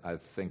 I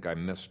think I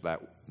missed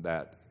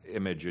that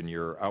image in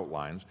your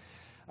outlines.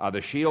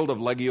 The shield of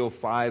Legio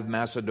V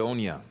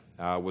Macedonia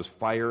was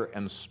fire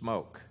and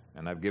smoke,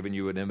 and I've given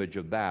you an image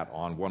of that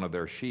on one of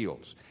their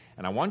shields.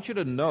 And I want you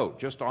to note,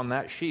 just on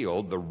that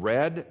shield, the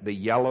red, the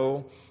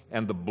yellow,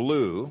 and the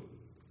blue,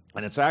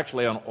 and it's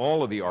actually on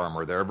all of the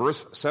armor there.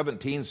 Verse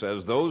 17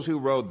 says, those who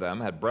rode them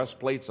had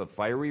breastplates of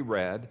fiery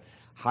red,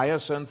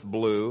 hyacinth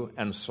blue,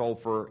 and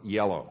sulfur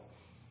yellow.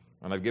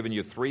 And I've given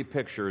you 3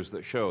 pictures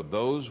that show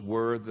those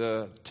were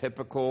the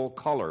typical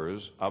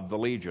colors of the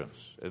legions.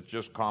 It's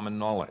just common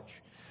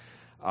knowledge.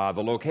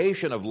 The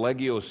location of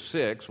Legio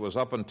VI was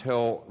up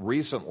until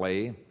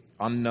recently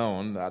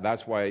unknown.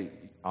 That's why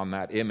on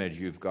that image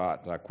you've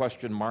got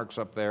question marks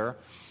up there.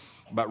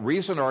 But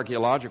recent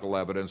archaeological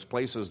evidence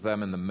places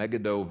them in the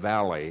Megiddo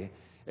Valley,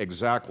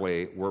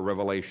 exactly where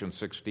Revelation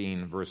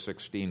 16, verse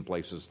 16,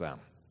 places them.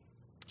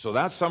 So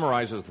that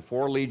summarizes the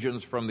 4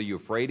 legions from the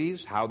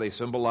Euphrates, how they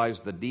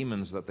symbolized the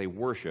demons that they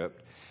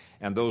worshipped.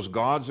 And those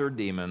gods or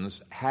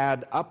demons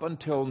had, up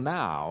until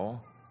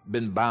now,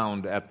 been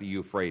bound at the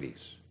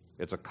Euphrates.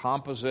 It's a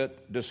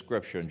composite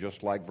description,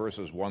 just like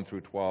verses 1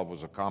 through 12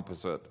 was a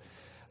composite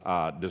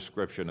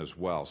description as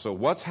well. So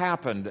what's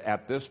happened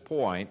at this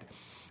point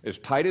is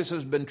Titus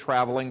has been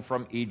traveling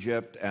from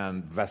Egypt,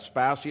 and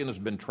Vespasian has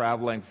been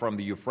traveling from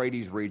the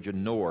Euphrates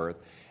region north,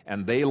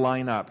 and they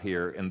line up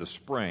here in the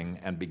spring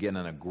and begin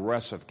an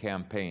aggressive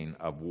campaign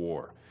of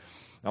war.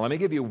 Now let me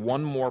give you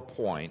one more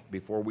point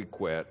before we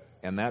quit,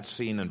 and that's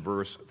seen in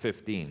verse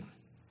 15.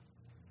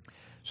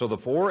 So the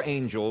 4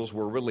 angels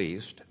were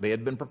released. They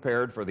had been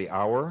prepared for the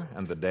hour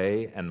and the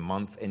day and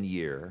month and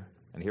year.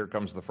 And here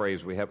comes the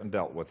phrase we haven't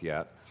dealt with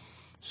yet.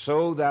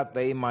 So that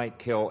they might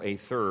kill a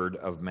third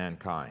of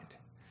mankind.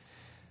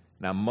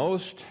 Now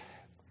most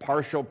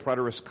partial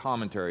preterist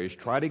commentaries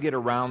try to get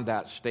around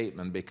that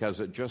statement because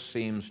it just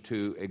seems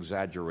too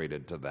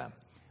exaggerated to them.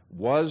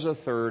 Was a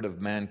third of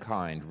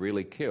mankind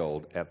really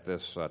killed at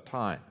this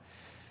time?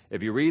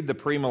 If you read the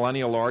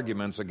premillennial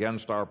arguments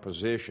against our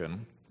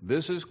position,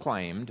 this is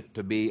claimed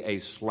to be a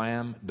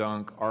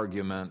slam-dunk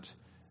argument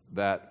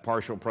that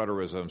partial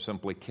preterism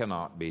simply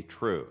cannot be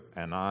true.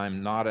 And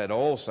I'm not at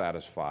all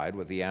satisfied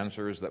with the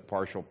answers that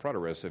partial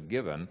preterists have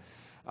given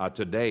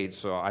to date.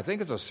 So I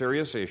think it's a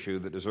serious issue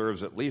that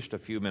deserves at least a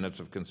few minutes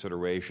of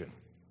consideration.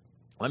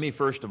 Let me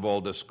first of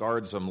all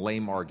discard some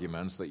lame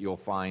arguments that you'll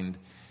find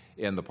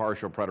in the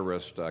partial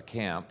preterist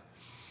camp.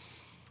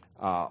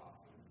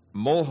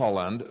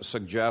 Mulholland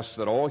suggests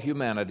that all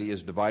humanity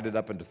is divided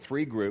up into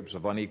 3 groups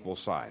of unequal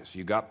size.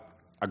 You got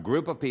a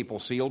group of people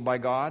sealed by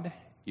God,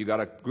 you got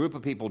a group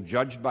of people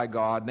judged by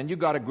God, then you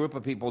got a group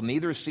of people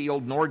neither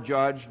sealed nor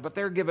judged, but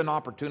they're given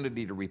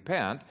opportunity to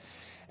repent.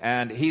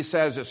 And he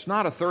says it's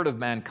not a third of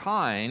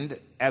mankind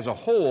as a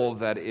whole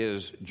that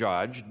is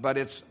judged, but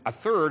it's a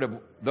third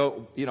of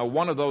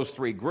one of those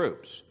 3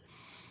 groups.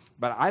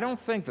 But I don't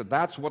think that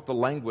that's what the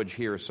language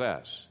here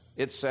says.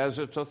 It says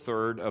it's a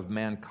third of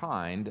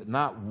mankind,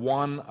 not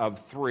one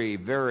of 3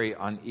 very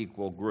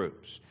unequal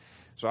groups.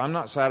 So I'm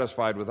not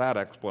satisfied with that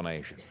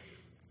explanation.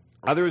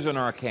 Others in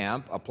our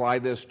camp apply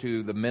this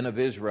to the men of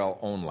Israel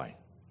only.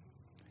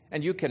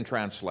 And you can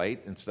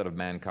translate, instead of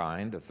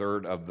mankind, a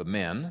third of the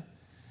men.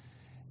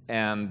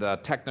 And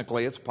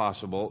technically it's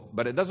possible,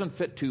 but it doesn't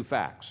fit 2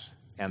 facts.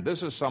 And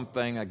this is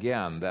something,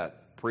 again,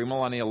 that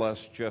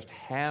premillennialists just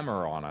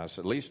hammer on us,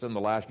 at least in the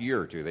last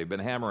year or 2. They've been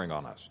hammering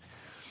on us.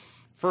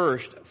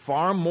 First,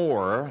 far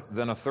more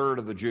than a third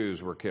of the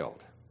Jews were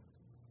killed.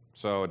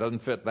 So it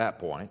doesn't fit that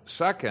point.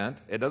 Second,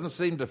 it doesn't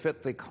seem to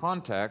fit the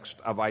context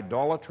of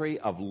idolatry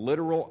of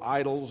literal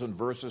idols in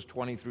verses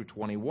 20 through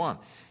 21.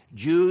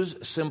 Jews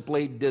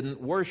simply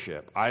didn't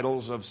worship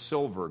idols of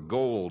silver,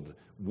 gold,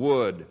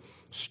 wood,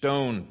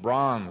 stone,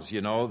 bronze,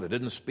 that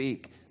didn't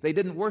speak. They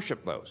didn't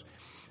worship those.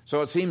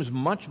 So it seems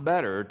much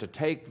better to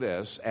take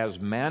this as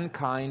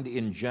mankind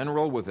in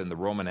general within the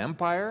Roman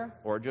Empire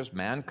or just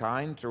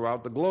mankind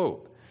throughout the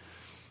globe.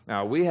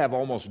 Now, we have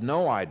almost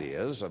no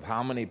ideas of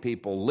how many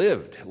people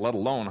lived, let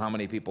alone how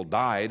many people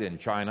died in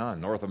China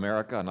and North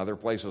America and other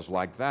places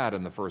like that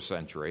in the first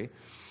century.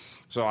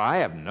 So I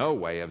have no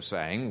way of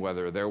saying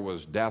whether there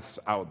was deaths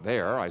out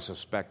there. I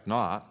suspect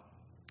not.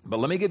 But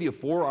let me give you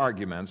 4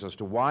 arguments as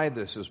to why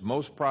this is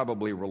most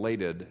probably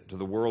related to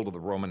the world of the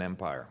Roman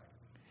Empire.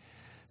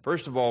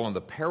 First of all, in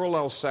the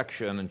parallel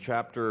section in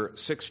chapter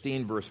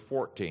 16, verse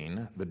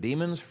 14, the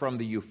demons from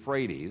the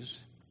Euphrates,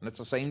 and it's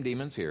the same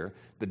demons here,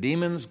 the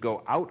demons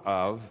go out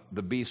of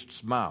the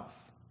beast's mouth.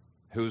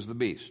 Who's the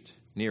beast?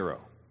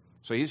 Nero.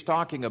 So he's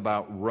talking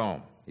about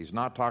Rome. He's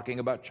not talking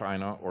about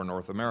China or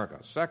North America.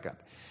 Second,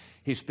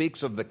 he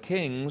speaks of the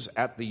kings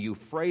at the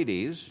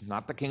Euphrates,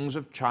 not the kings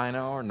of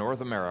China or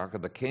North America,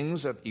 the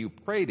kings at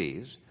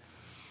Euphrates.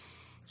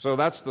 So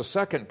that's the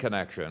second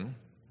connection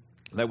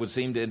that would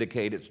seem to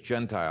indicate it's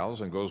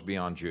Gentiles and goes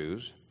beyond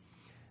Jews.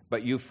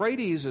 But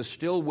Euphrates is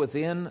still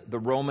within the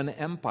Roman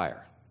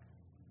Empire.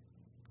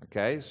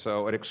 Okay,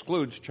 so it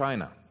excludes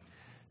China.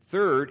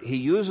 Third, he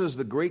uses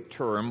the Greek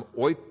term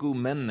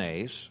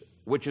oikoumene,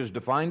 which is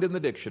defined in the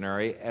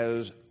dictionary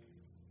as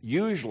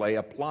usually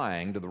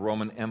applying to the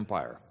Roman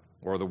Empire,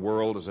 or the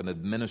world as an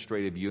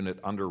administrative unit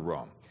under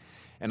Rome.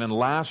 And then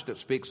last, it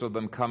speaks of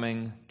them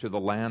coming to the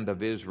land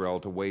of Israel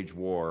to wage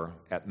war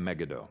at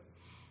Megiddo.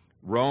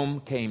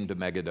 Rome came to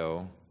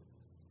Megiddo.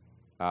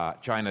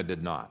 China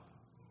did not.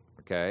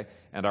 Okay?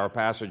 And our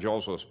passage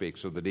also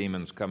speaks of the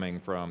demons coming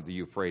from the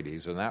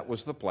Euphrates, and that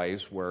was the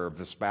place where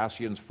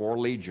Vespasian's 4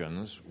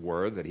 legions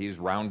were that he's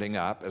rounding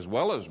up, as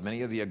well as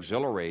many of the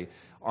auxiliary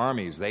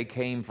armies. They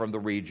came from the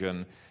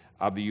region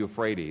of the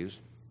Euphrates.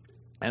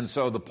 And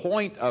so the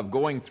point of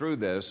going through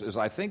this is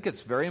I think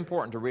it's very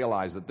important to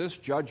realize that this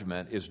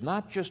judgment is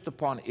not just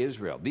upon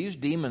Israel. These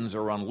demons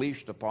are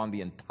unleashed upon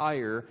the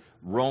entire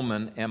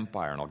Roman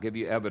Empire, and I'll give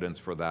you evidence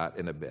for that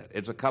in a bit.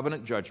 It's a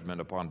covenant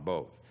judgment upon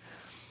both.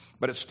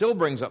 But it still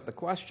brings up the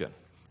question,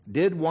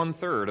 did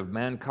 1/3 of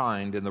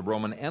mankind in the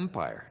Roman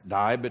Empire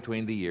die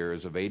between the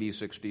years of AD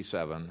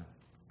 67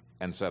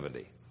 and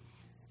 70?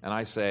 And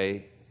I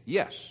say,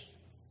 yes.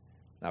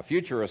 Now,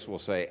 futurists will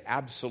say,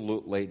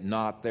 absolutely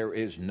not. There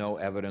is no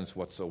evidence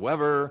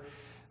whatsoever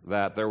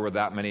that there were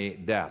that many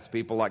deaths.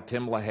 People like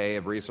Tim LaHaye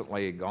have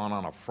recently gone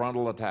on a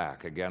frontal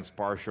attack against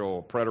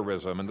partial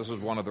preterism, and this is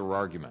one of their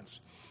arguments.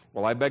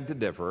 Well, I beg to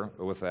differ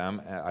with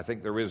them. I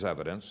think there is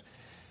evidence.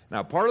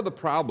 Now, part of the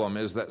problem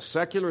is that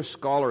secular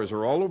scholars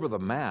are all over the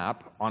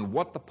map on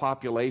what the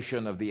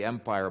population of the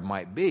empire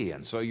might be,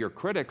 and so your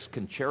critics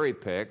can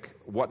cherry-pick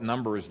what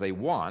numbers they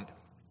want.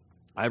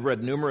 I've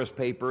read numerous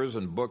papers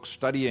and books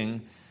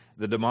studying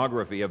the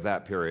demography of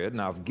that period.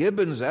 Now, if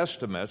Gibbon's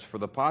estimates for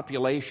the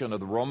population of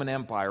the Roman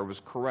Empire was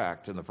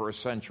correct in the first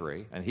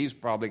century, and he's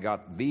probably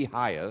got the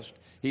highest,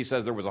 he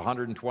says there was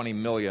 120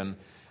 million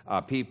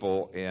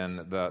people in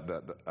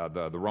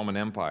the Roman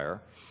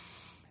Empire.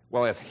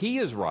 Well, if he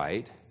is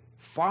right,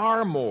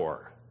 far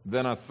more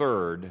than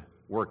 1/3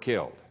 were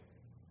killed.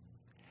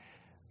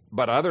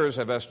 But others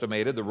have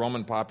estimated the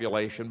Roman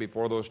population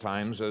before those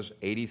times as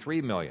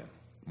 83 million.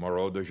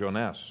 Moreau de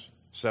Jeunesse,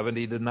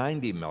 70 to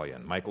 90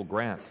 million. Michael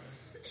Grant,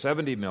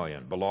 70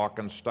 million. Belloc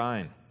and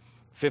Stein,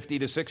 50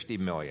 to 60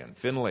 million.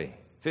 Finley,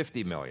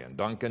 50 million.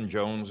 Duncan,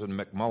 Jones, and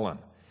McMullen,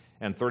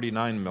 and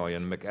 39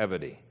 million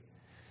McEvedy.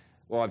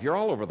 Well, if you're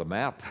all over the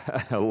map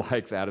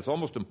like that, it's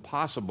almost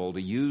impossible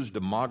to use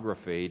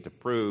demography to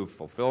prove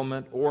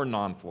fulfillment or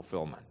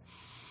non-fulfillment.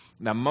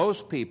 Now,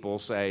 most people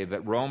say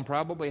that Rome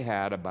probably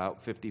had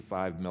about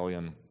 55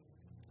 million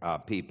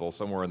people,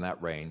 somewhere in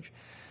that range.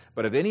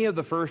 But if any of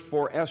the first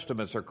 4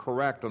 estimates are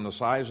correct on the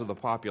size of the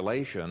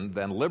population,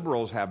 then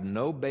liberals have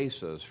no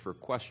basis for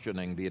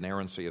questioning the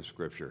inerrancy of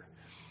Scripture.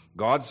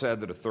 God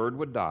said that 1/3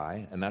 would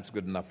die, and that's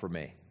good enough for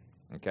me.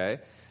 Okay?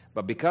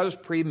 But because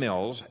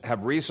pre-mills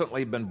have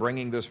recently been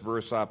bringing this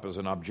verse up as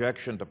an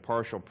objection to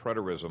partial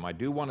preterism, I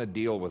do want to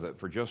deal with it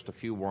for just a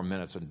few more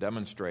minutes and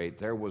demonstrate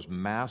there was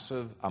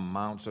massive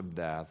amounts of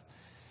death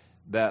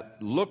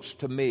that looks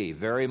to me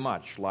very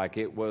much like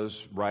it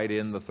was right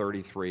in the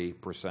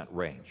 33%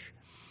 range.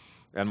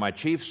 And my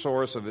chief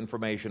source of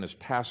information is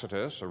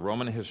Tacitus, a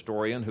Roman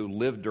historian who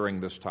lived during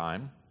this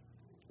time.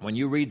 When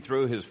you read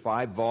through his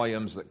 5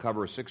 volumes that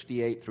cover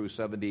 68 through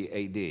 70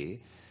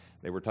 AD,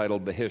 they were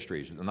titled the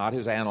Histories, not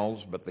his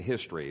annals, but the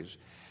Histories,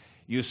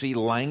 you see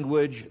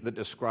language that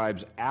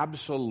describes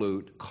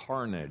absolute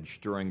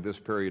carnage during this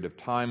period of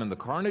time. And the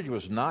carnage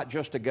was not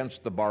just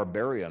against the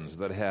barbarians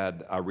that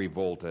had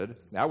revolted.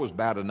 That was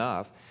bad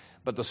enough.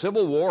 But the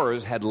civil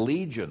wars had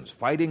legions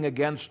fighting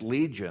against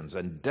legions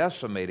and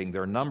decimating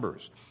their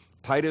numbers.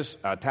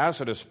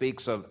 Tacitus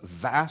speaks of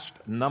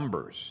vast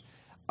numbers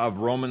of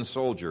Roman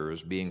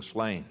soldiers being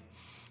slain.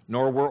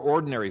 Nor were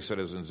ordinary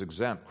citizens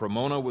exempt.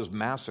 Cremona was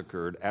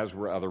massacred, as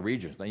were other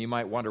regions. Now you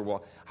might wonder,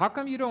 well, how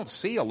come you don't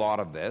see a lot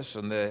of this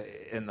in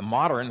the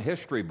modern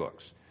history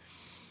books?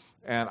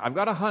 And I've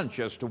got a hunch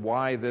as to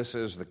why this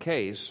is the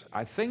case.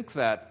 I think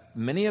that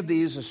many of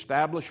these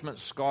establishment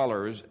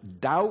scholars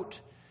doubt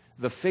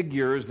the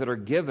figures that are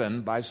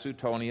given by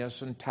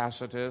Suetonius and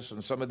Tacitus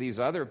and some of these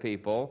other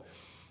people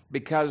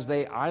because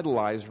they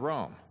idolize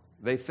Rome.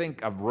 They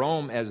think of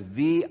Rome as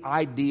the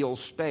ideal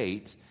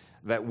state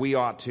that we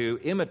ought to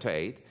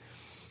imitate,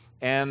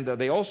 and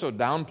they also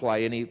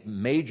downplay any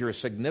major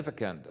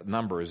significant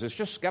numbers. It's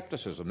just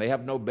skepticism. They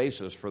have no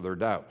basis for their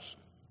doubts.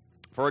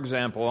 For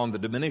example, on the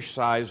diminished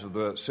size of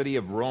the city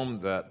of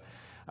Rome that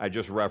I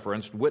just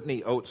referenced,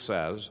 Whitney Oates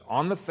says,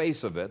 on the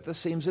face of it, this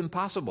seems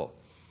impossible.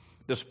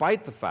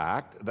 Despite the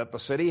fact that the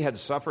city had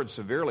suffered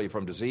severely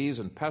from disease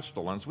and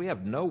pestilence, we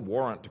have no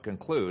warrant to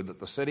conclude that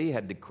the city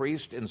had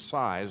decreased in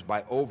size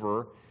by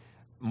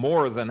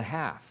more than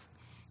half.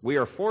 We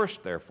are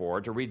forced,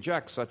 therefore, to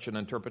reject such an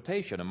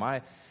interpretation. And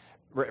my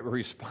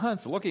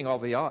response, looking at all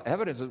the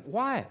evidence, is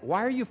why?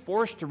 Why are you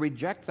forced to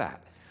reject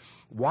that?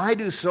 Why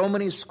do so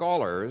many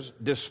scholars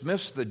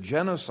dismiss the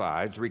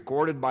genocides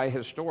recorded by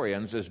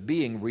historians as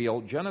being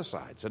real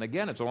genocides? And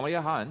again, it's only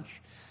a hunch,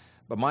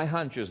 but my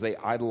hunch is they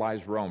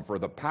idolize Rome. For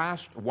the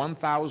past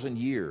 1,000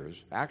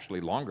 years, actually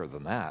longer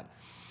than that,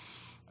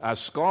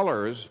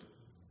 scholars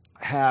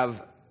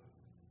have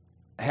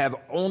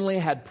only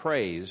had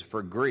praise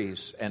for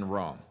Greece and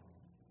Rome.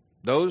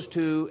 Those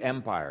two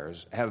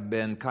empires have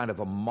been kind of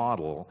a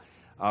model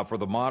for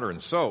the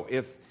moderns. So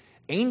if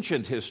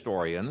ancient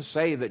historians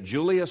say that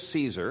Julius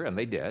Caesar, and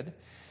they did,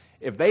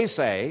 if they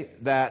say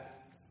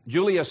that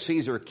Julius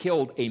Caesar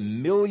killed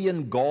 1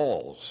 million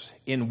Gauls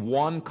in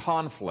one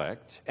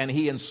conflict and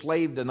he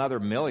enslaved another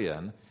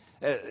million,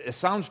 it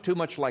sounds too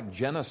much like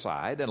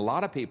genocide, and a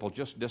lot of people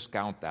just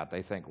discount that.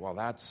 They think, well,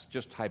 that's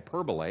just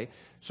hyperbole.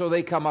 So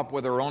they come up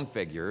with their own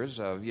figures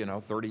of,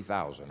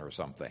 30,000 or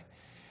something.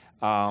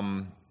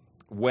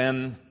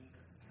 When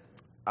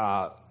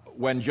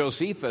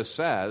Josephus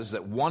says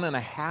that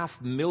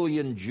 1.5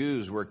 million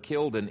Jews were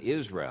killed in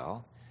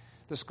Israel,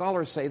 the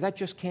scholars say that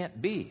just can't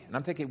be. And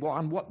I'm thinking, well,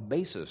 on what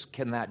basis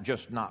can that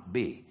just not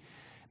be?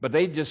 But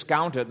they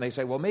discount it and they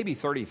say, well, maybe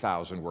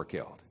 30,000 were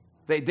killed.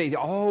 They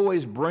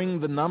always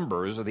bring the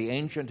numbers of the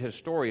ancient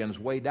historians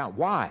way down.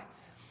 Why?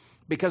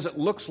 Because it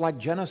looks like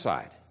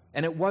genocide.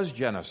 And it was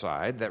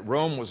genocide that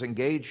Rome was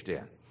engaged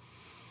in.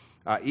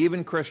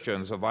 Even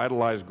Christians have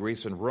idolized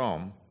Greece and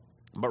Rome,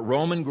 but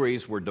Rome and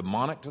Greece were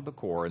demonic to the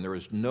core, and there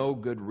is no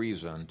good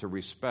reason to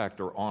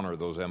respect or honor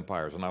those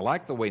empires. And I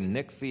like the way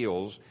Nick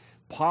Fields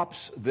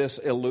pops this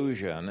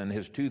illusion in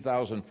his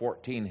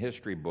 2014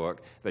 history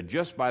book that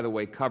just, by the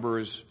way,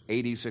 covers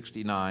AD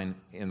 69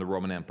 in the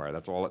Roman Empire.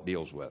 That's all it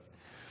deals with.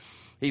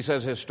 He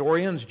says,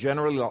 historians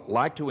generally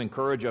like to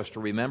encourage us to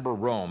remember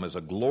Rome as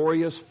a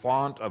glorious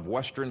font of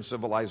Western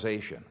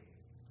civilization.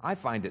 I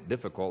find it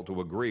difficult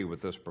to agree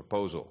with this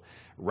proposal.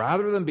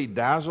 Rather than be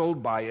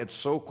dazzled by its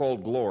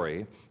so-called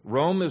glory,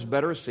 Rome is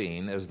better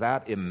seen as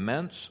that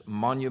immense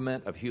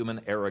monument of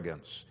human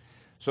arrogance.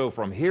 So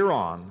from here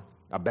on,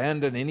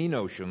 abandon any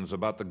notions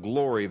about the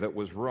glory that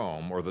was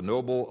Rome or the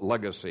noble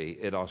legacy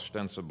it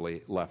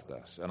ostensibly left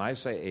us. And I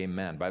say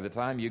amen. By the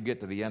time you get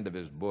to the end of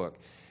his book,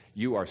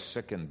 you are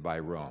sickened by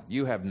Rome.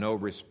 You have no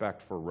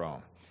respect for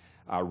Rome.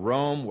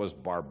 Rome was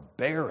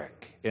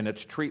barbaric in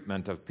its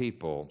treatment of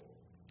people,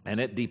 and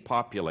it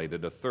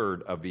depopulated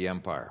 1/3 of the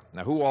empire.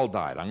 Now, who all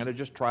died? I'm going to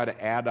just try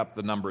to add up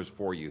the numbers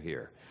for you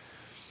here.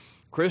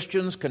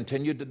 Christians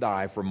continued to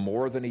die for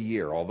more than a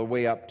year, all the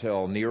way up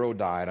till Nero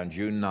died on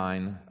June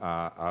 9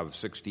 of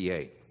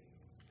 68.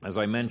 As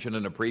I mentioned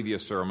in a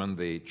previous sermon,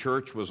 the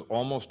church was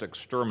almost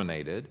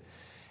exterminated.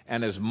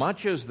 And as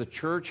much as the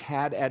church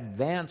had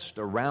advanced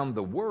around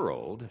the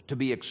world, to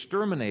be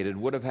exterminated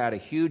would have had a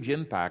huge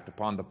impact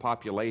upon the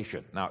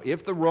population. Now,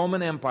 if the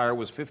Roman Empire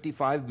was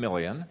 55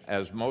 million,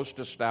 as most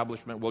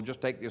establishment, we'll just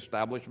take the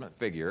establishment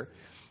figure,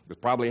 it was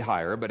probably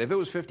higher, but if it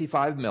was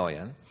 55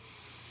 million,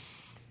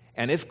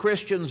 and if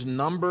Christians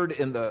numbered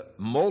in the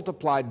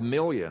multiplied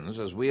millions,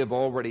 as we have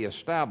already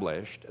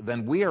established,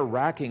 then we are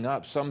racking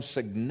up some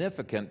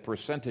significant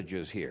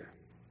percentages here.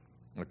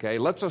 Okay,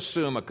 let's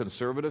assume a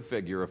conservative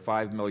figure of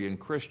 5 million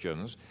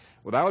Christians.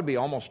 Well, that would be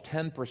almost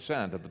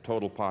 10% of the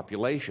total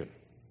population.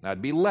 Now,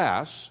 it'd be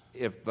less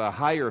if the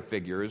higher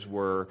figures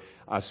were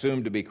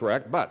assumed to be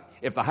correct, but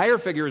if the higher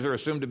figures are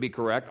assumed to be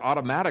correct,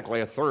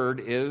 automatically 1/3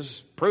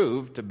 is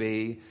proved to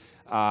be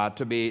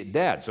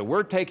dead. So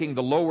we're taking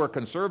the lower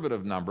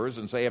conservative numbers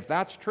and say if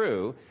that's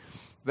true,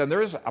 then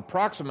there's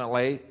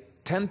approximately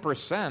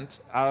 10%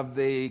 of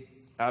the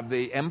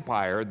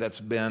empire that's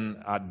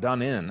been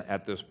done in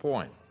at this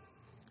point.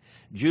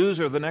 Jews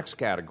are the next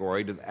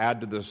category to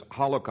add to this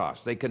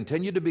Holocaust. They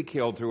continue to be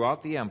killed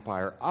throughout the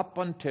empire up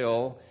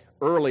until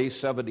early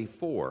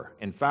 74.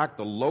 In fact,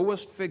 the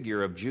lowest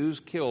figure of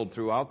Jews killed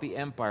throughout the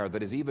empire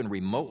that is even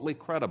remotely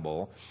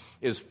credible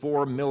is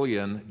 4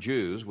 million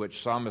Jews,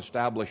 which some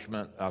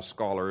establishment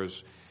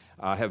scholars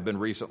have been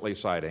recently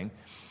citing.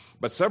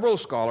 But several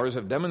scholars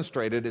have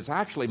demonstrated it's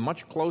actually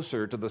much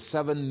closer to the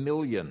 7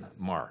 million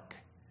mark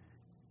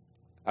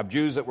of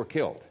Jews that were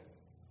killed.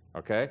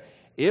 Okay?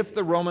 If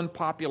the Roman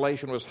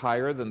population was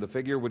higher, then the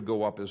figure would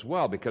go up as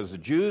well, because the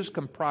Jews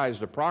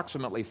comprised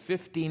approximately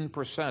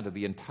 15% of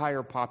the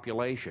entire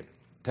population.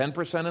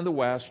 10% in the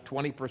west,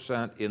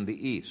 20% in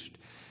the east.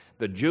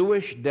 The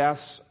Jewish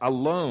deaths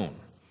alone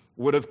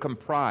would have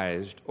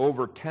comprised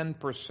over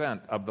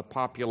 10% of the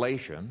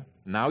population.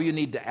 Now you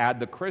need to add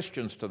the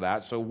Christians to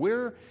that, so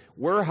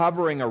we're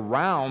hovering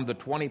around the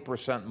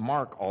 20%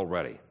 mark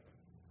already.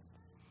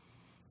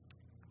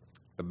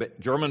 The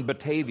German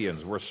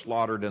Batavians were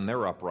slaughtered in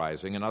their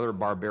uprising, and other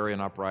barbarian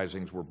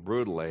uprisings were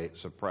brutally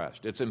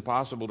suppressed. It's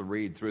impossible to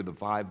read through the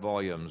 5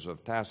 volumes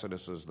of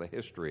Tacitus's The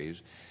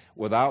Histories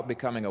without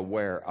becoming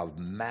aware of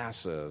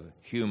massive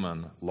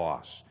human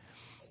loss,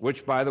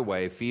 which, by the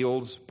way,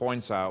 Fields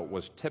points out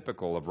was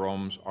typical of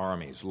Rome's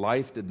armies.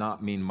 Life did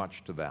not mean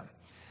much to them.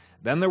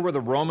 Then there were the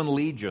Roman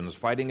legions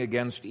fighting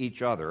against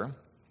each other,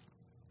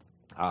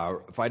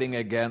 fighting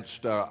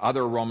against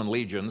other Roman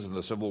legions in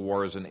the civil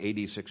wars in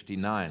AD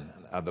 69.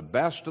 The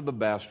best of the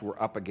best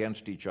were up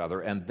against each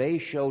other, and they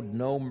showed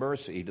no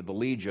mercy to the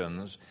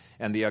legions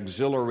and the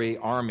auxiliary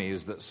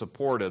armies that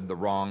supported the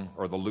wrong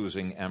or the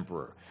losing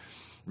emperor.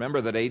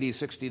 Remember that AD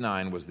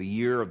 69 was the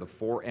year of the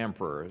 4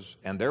 emperors,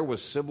 and there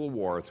was civil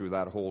war through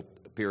that whole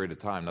period of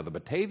time. Now, the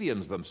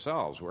Batavians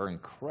themselves were an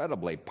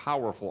incredibly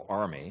powerful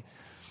army.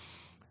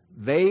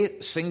 They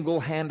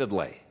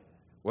single-handedly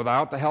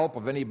without the help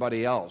of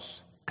anybody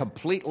else,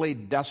 completely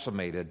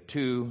decimated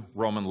 2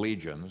 Roman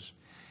legions,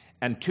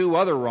 and 2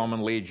 other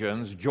Roman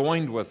legions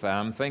joined with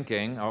them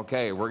thinking,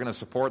 okay, we're going to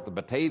support the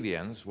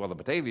Batavians. Well, the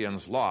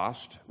Batavians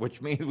lost,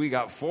 which means we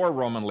got 4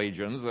 Roman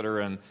legions that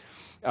are in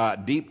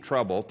deep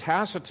trouble.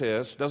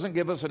 Tacitus doesn't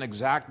give us an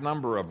exact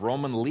number of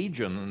Roman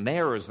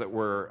legionnaires that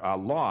were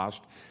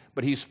lost,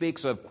 but he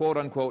speaks of,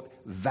 quote-unquote,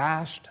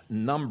 vast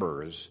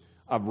numbers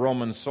of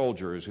Roman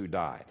soldiers who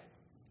died.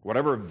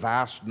 Whatever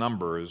vast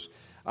numbers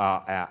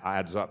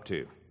adds up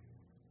to.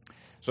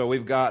 So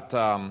we've got,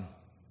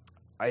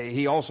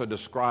 he also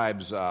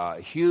describes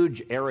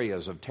huge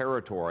areas of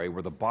territory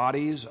where the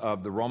bodies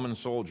of the Roman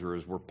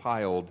soldiers were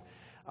piled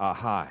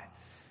high.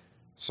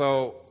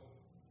 So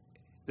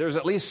there's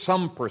at least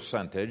some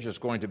percentage that's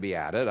going to be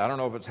added. I don't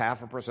know if it's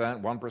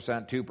 0.5%,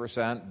 1%,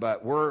 2%,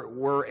 but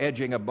we're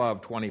edging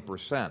above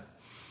 20%.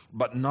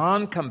 But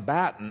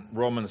non-combatant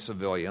Roman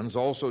civilians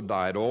also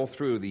died all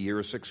through the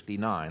year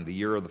 69, the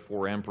year of the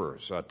 4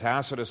 emperors.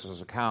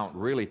 Tacitus's account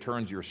really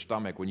turns your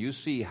stomach when you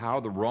see how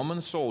the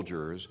Roman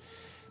soldiers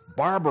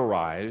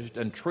barbarized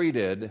and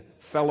treated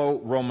fellow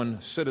Roman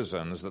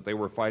citizens that they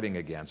were fighting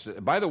against.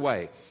 By the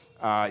way,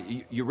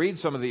 you read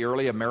some of the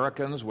early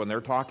Americans when they're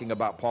talking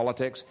about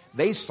politics,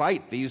 they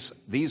cite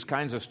these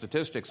kinds of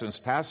statistics in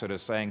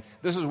Tacitus saying,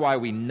 this is why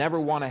we never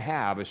want to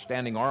have a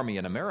standing army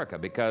in America,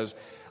 because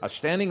a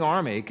standing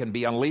army can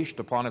be unleashed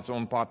upon its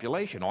own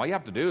population. All you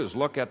have to do is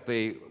look at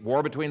the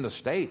war between the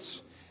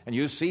states, and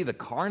you see the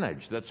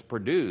carnage that's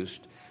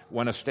produced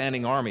when a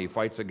standing army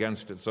fights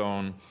against its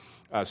own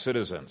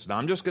citizens. Now,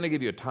 I'm just going to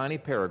give you a tiny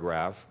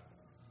paragraph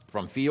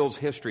from Field's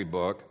history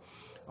book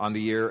on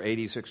the year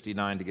AD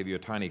 69 to give you a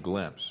tiny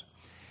glimpse.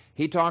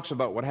 He talks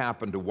about what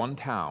happened to one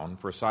town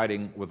for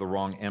siding with the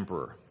wrong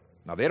emperor.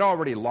 Now, they'd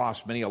already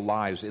lost many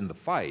lives in the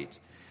fight,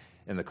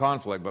 in the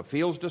conflict, but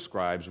Fields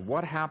describes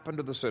what happened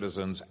to the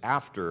citizens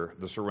after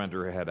the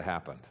surrender had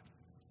happened.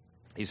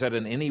 He said,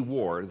 in any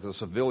war, the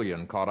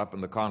civilian caught up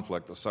in the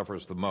conflict that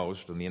suffers the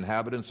most, and the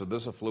inhabitants of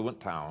this affluent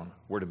town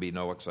were to be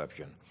no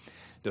exception.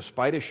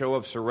 Despite a show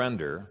of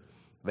surrender,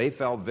 they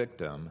fell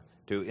victim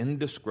to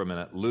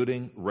indiscriminate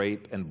looting,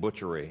 rape, and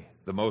butchery,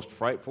 the most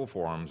frightful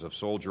forms of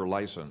soldier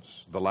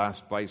license, the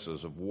last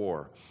vices of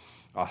war.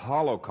 A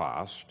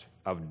holocaust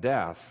of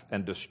death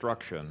and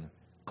destruction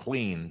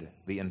cleaned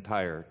the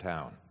entire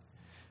town.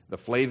 The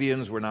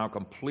Flavians were now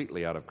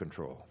completely out of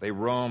control. They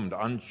roamed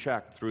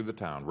unchecked through the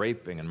town,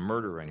 raping and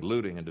murdering,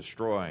 looting and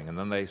destroying, and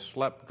then they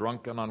slept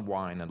drunken on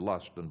wine and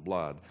lust and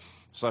blood.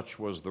 Such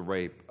was the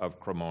rape of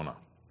Cremona.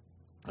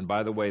 And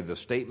by the way, the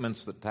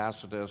statements that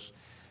Tacitus,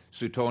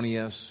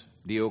 Suetonius,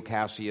 Dio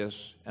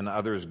Cassius, and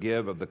others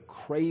give of the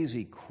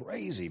crazy,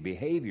 crazy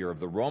behavior of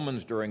the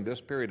Romans during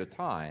this period of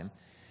time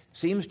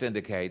seems to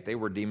indicate they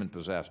were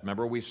demon-possessed.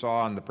 Remember, we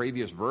saw in the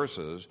previous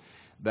verses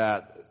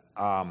that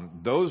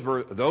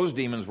those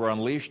demons were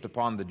unleashed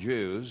upon the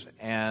Jews,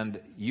 and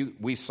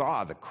we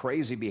saw the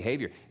crazy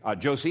behavior.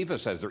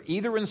 Josephus says they're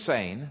either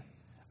insane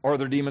or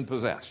they're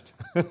demon-possessed.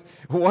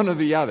 One or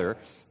the other.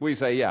 We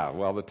say, yeah,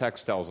 well, the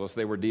text tells us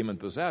they were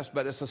demon-possessed,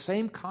 but it's the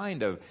same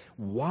kind of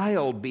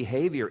wild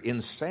behavior,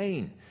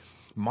 insane.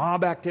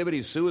 Mob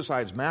activities,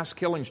 suicides, mass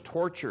killings,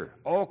 torture,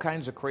 all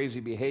kinds of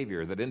crazy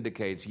behavior that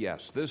indicates,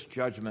 yes, this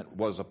judgment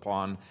was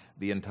upon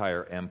the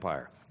entire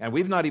empire. And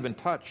we've not even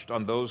touched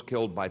on those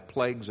killed by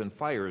plagues and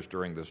fires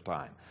during this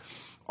time.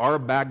 R.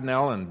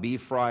 Bagnell and B.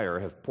 Fryer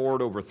have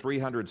poured over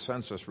 300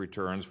 census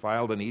returns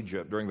filed in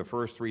Egypt during the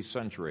first 3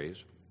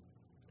 centuries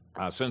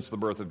since the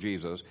birth of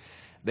Jesus.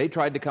 They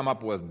tried to come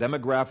up with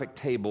demographic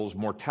tables,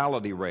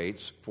 mortality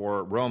rates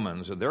for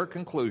Romans, and their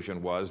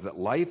conclusion was that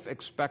life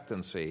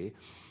expectancy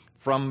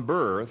from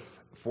birth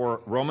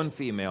for Roman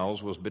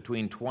females was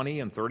between 20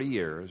 and 30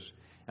 years,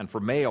 and for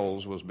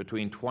males was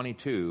between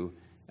 22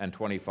 and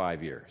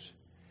 25 years.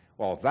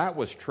 Well, if that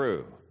was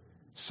true,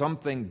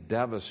 something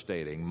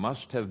devastating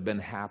must have been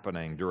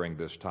happening during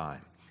this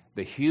time.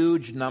 The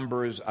huge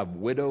numbers of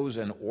widows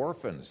and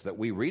orphans that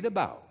we read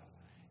about,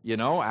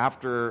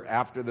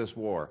 after this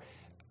war,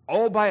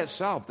 all by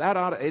itself, that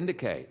ought to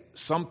indicate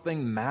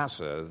something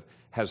massive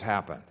has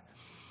happened.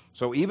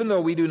 So even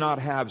though we do not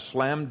have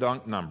slam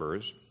dunk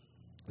numbers,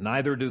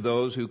 neither do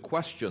those who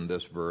question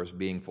this verse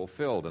being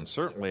fulfilled. And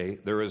certainly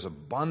there is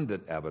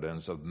abundant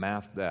evidence of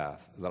mass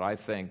death that I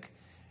think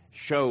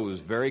shows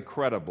very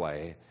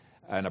credibly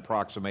an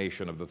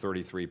approximation of the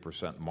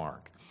 33%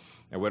 mark.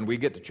 And when we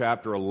get to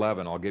chapter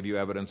 11, I'll give you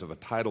evidence of a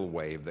tidal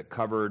wave that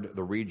covered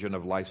the region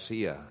of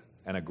Lycia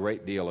and a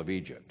great deal of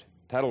Egypt.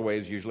 Tidal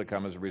waves usually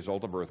come as a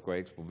result of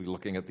earthquakes. We'll be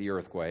looking at the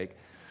earthquake.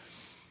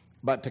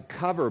 But to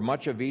cover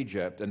much of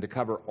Egypt and to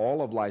cover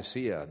all of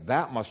Lycia,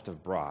 that must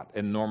have brought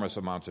enormous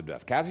amounts of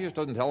death. Cassius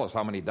doesn't tell us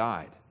how many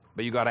died,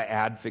 but you've got to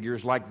add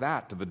figures like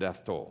that to the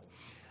death toll.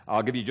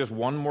 I'll give you just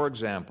one more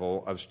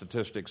example of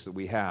statistics that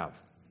we have.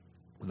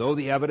 Though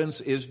the evidence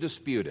is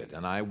disputed,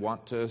 and I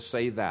want to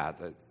say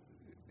that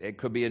it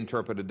could be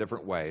interpreted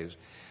different ways,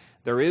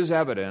 there is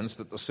evidence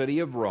that the city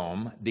of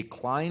Rome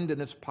declined in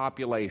its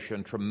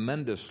population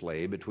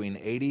tremendously between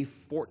AD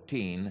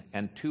 14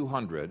 and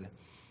 200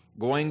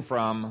 going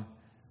from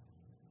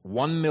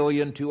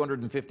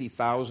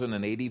 1,250,000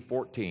 in AD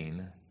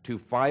 14 to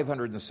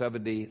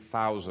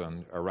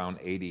 570,000 around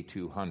AD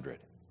 200.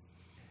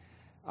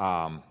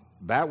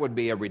 That would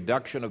be a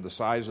reduction of the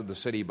size of the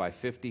city by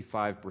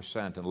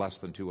 55% in less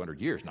than 200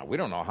 years. Now, we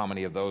don't know how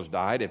many of those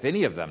died, if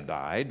any of them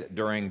died,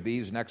 during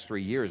these next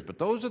 3 years, but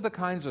those are the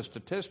kinds of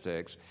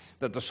statistics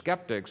that the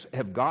skeptics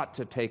have got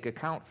to take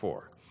account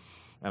for.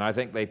 And I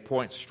think they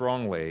point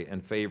strongly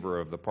in favor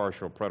of the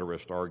partial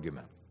preterist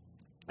argument.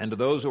 And to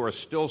those who are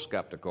still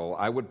skeptical,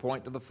 I would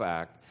point to the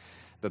fact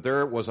that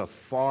there was a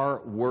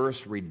far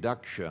worse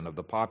reduction of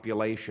the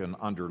population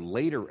under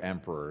later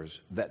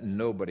emperors that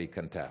nobody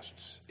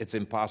contests. It's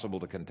impossible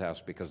to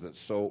contest because it's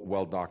so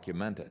well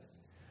documented.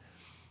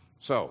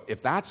 So,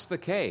 if that's the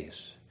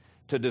case,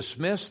 to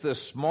dismiss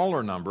this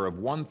smaller number of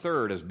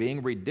 1/3 as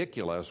being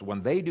ridiculous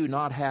when they do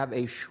not have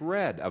a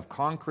shred of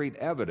concrete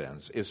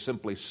evidence is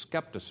simply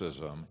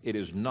skepticism. It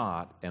is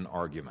not an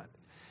argument.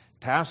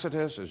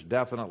 Tacitus is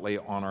definitely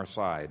on our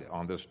side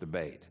on this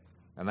debate,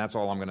 and that's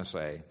all I'm going to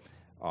say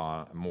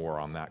more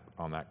on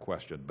that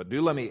question. But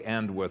do let me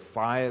end with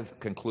 5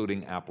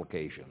 concluding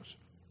applications.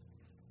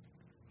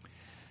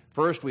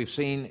 First, we've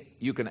seen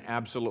you can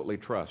absolutely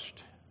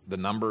trust the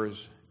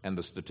numbers and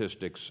the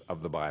statistics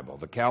of the Bible.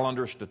 The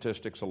calendar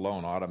statistics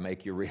alone ought to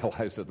make you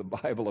realize that the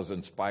Bible is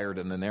inspired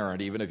and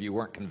inerrant, even if you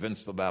weren't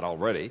convinced of that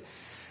already.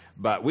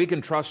 But we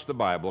can trust the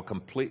Bible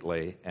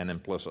completely and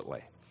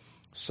implicitly.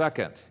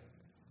 Second,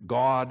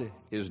 God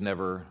is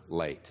never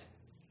late.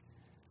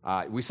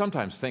 We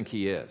sometimes think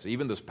He is.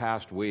 Even this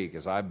past week,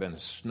 as I've been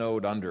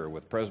snowed under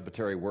with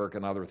presbytery work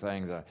and other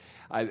things,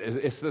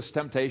 it's this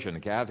temptation.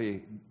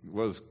 Kathy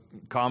was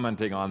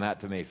commenting on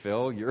that to me.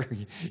 Phil, you're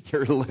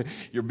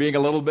being a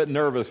little bit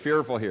nervous,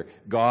 fearful here.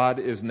 God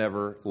is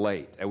never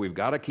late, and we've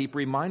got to keep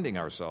reminding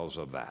ourselves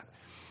of that.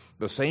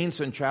 The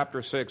saints in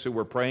chapter 6 who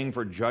were praying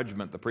for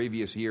judgment the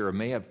previous year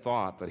may have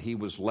thought that He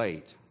was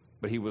late,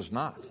 but He was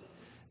not.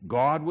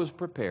 God was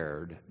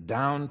prepared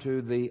down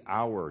to the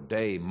hour,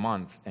 day,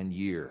 month, and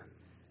year.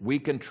 We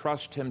can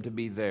trust Him to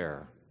be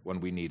there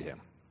when we need Him.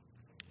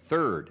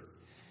 Third,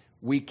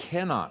 we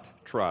cannot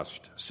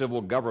trust civil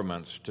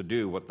governments to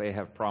do what they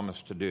have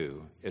promised to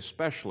do,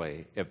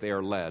 especially if they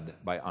are led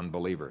by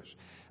unbelievers.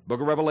 Book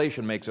of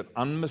Revelation makes it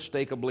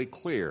unmistakably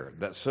clear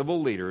that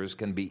civil leaders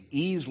can be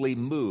easily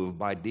moved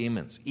by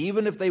demons.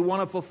 Even if they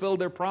want to fulfill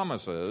their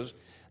promises,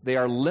 they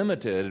are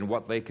limited in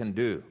what they can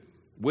do.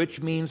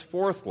 Which means,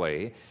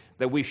 fourthly,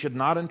 that we should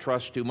not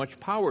entrust too much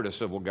power to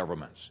civil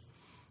governments.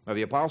 Now,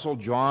 the Apostle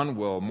John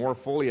will more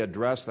fully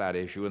address that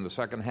issue in the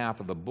second half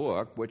of the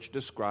book, which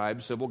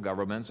describes civil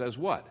governments as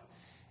what?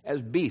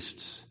 As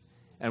beasts.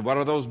 And what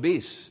are those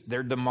beasts?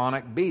 They're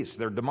demonic beasts.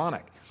 They're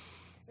demonic.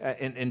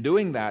 In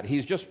doing that,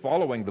 he's just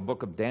following the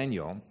book of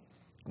Daniel,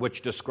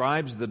 which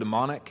describes the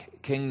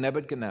demonic King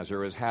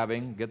Nebuchadnezzar as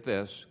having, get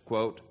this,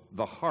 quote,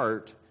 the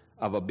heart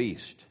of a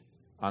beast,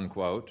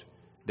 unquote.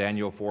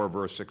 Daniel 4,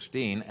 verse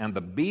 16, and the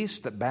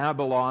beast that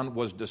Babylon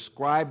was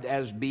described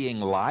as being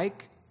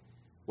like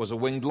was a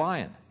winged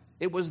lion.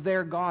 It was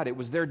their god. It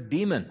was their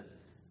demon,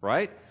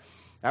 right?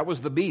 That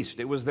was the beast.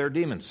 It was their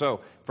demon.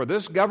 So for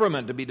this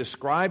government to be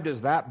described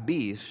as that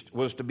beast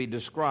was to be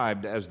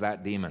described as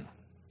that demon.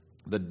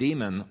 The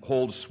demon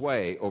holds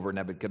sway over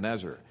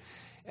Nebuchadnezzar.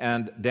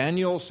 And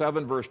Daniel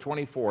 7, verse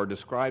 24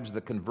 describes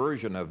the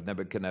conversion of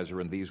Nebuchadnezzar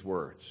in these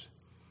words.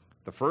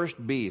 The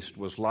first beast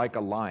was like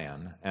a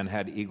lion and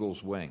had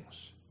eagle's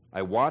wings.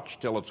 I watched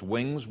till its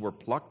wings were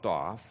plucked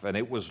off, and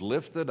it was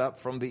lifted up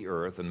from the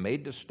earth and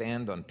made to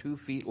stand on 2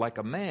 feet like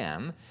a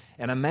man,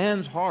 and a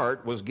man's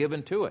heart was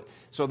given to it.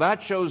 So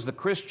that shows the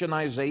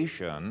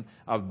Christianization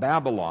of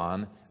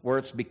Babylon, where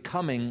it's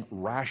becoming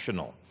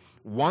rational.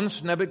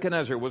 Once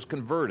Nebuchadnezzar was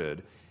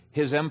converted,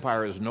 his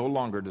empire is no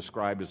longer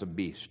described as a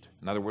beast.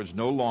 In other words,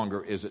 no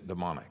longer is it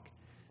demonic.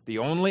 The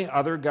only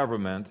other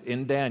government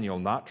in Daniel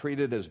not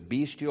treated as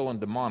bestial and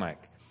demonic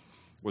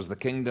was the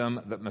kingdom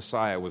that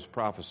Messiah was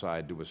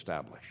prophesied to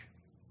establish.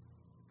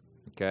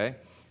 Okay?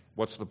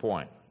 What's the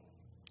point?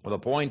 Well, the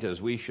point is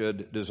we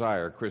should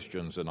desire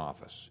Christians in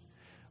office.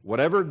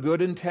 Whatever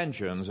good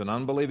intentions an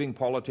unbelieving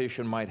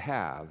politician might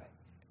have,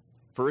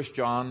 1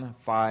 John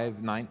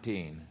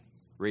 5:19,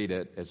 read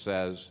it, it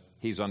says,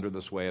 he's under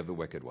the sway of the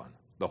wicked one.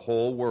 The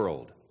whole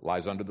world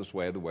lies under the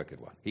sway of the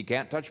wicked one. He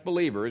can't touch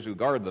believers who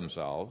guard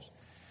themselves,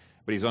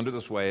 but he's under the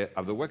sway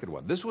of the wicked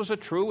one. This was a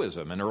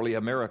truism in early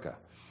America.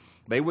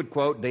 They would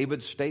quote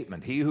David's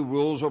statement, he who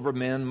rules over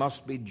men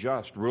must be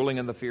just, ruling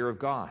in the fear of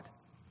God.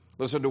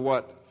 Listen to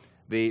what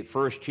the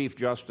first Chief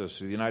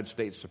Justice of the United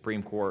States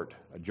Supreme Court,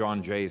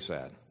 John Jay,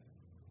 said.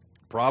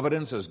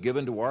 Providence has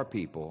given to our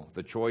people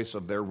the choice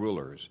of their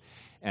rulers,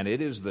 and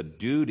it is the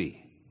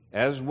duty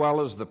as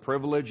well as the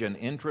privilege and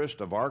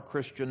interest of our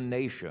Christian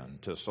nation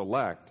to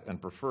select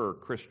and prefer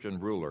Christian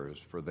rulers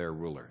for their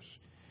rulers.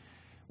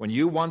 When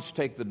you once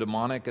take the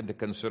demonic into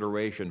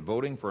consideration,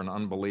 voting for an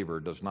unbeliever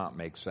does not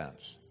make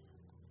sense.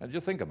 Now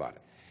just think about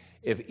it.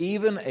 If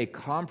even a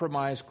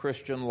compromised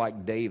Christian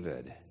like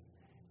David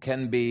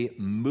can be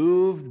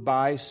moved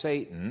by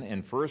Satan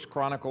in 1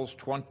 Chronicles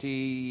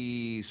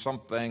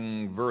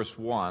 20-something verse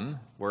 1,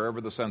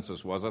 wherever the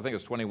census was, I think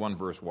it's 21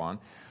 verse 1,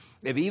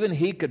 if even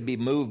he could be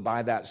moved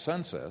by that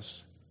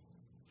census,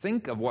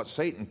 think of what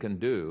Satan can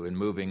do in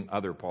moving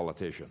other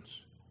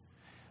politicians.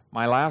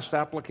 My last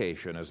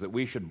application is that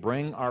we should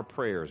bring our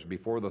prayers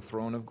before the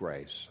throne of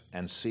grace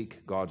and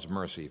seek God's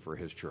mercy for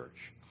His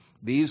church.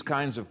 These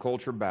kinds of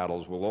culture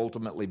battles will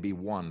ultimately be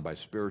won by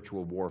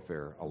spiritual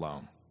warfare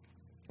alone.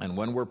 And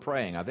when we're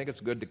praying, I think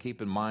it's good to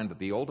keep in mind that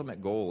the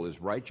ultimate goal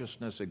is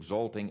righteousness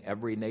exalting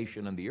every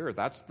nation in the earth.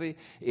 That's the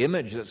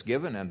image that's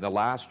given in the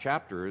last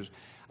chapters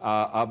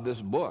of this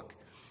book.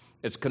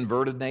 It's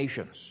converted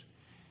nations.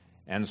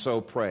 And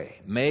so pray.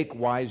 Make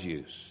wise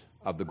use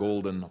of the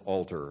golden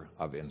altar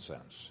of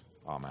incense.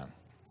 Amen.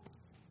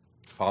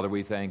 Father,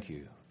 we thank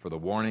you for the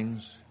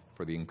warnings,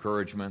 for the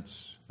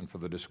encouragements, and for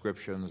the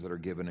descriptions that are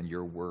given in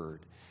your word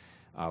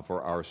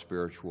for our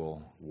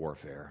spiritual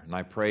warfare. And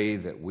I pray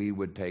that we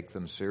would take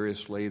them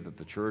seriously, that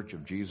the Church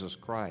of Jesus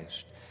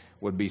Christ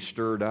would be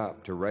stirred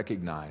up to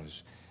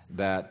recognize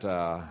that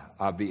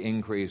of the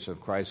increase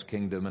of Christ's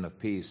kingdom and of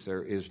peace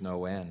there is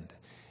no end.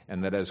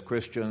 And that as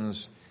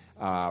Christians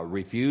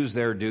refuse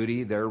their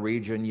duty, their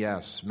region,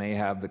 yes, may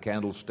have the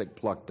candlestick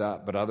plucked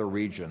up, but other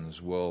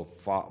regions will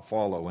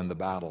follow in the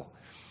battle.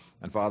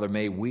 And Father,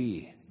 may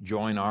we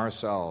join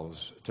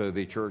ourselves to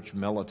the church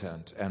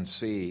militant and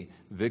see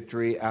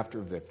victory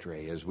after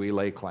victory as we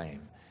lay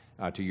claim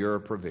to your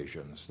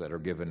provisions that are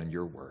given in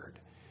your word.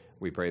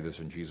 We pray this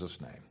in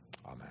Jesus' name.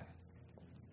 Amen.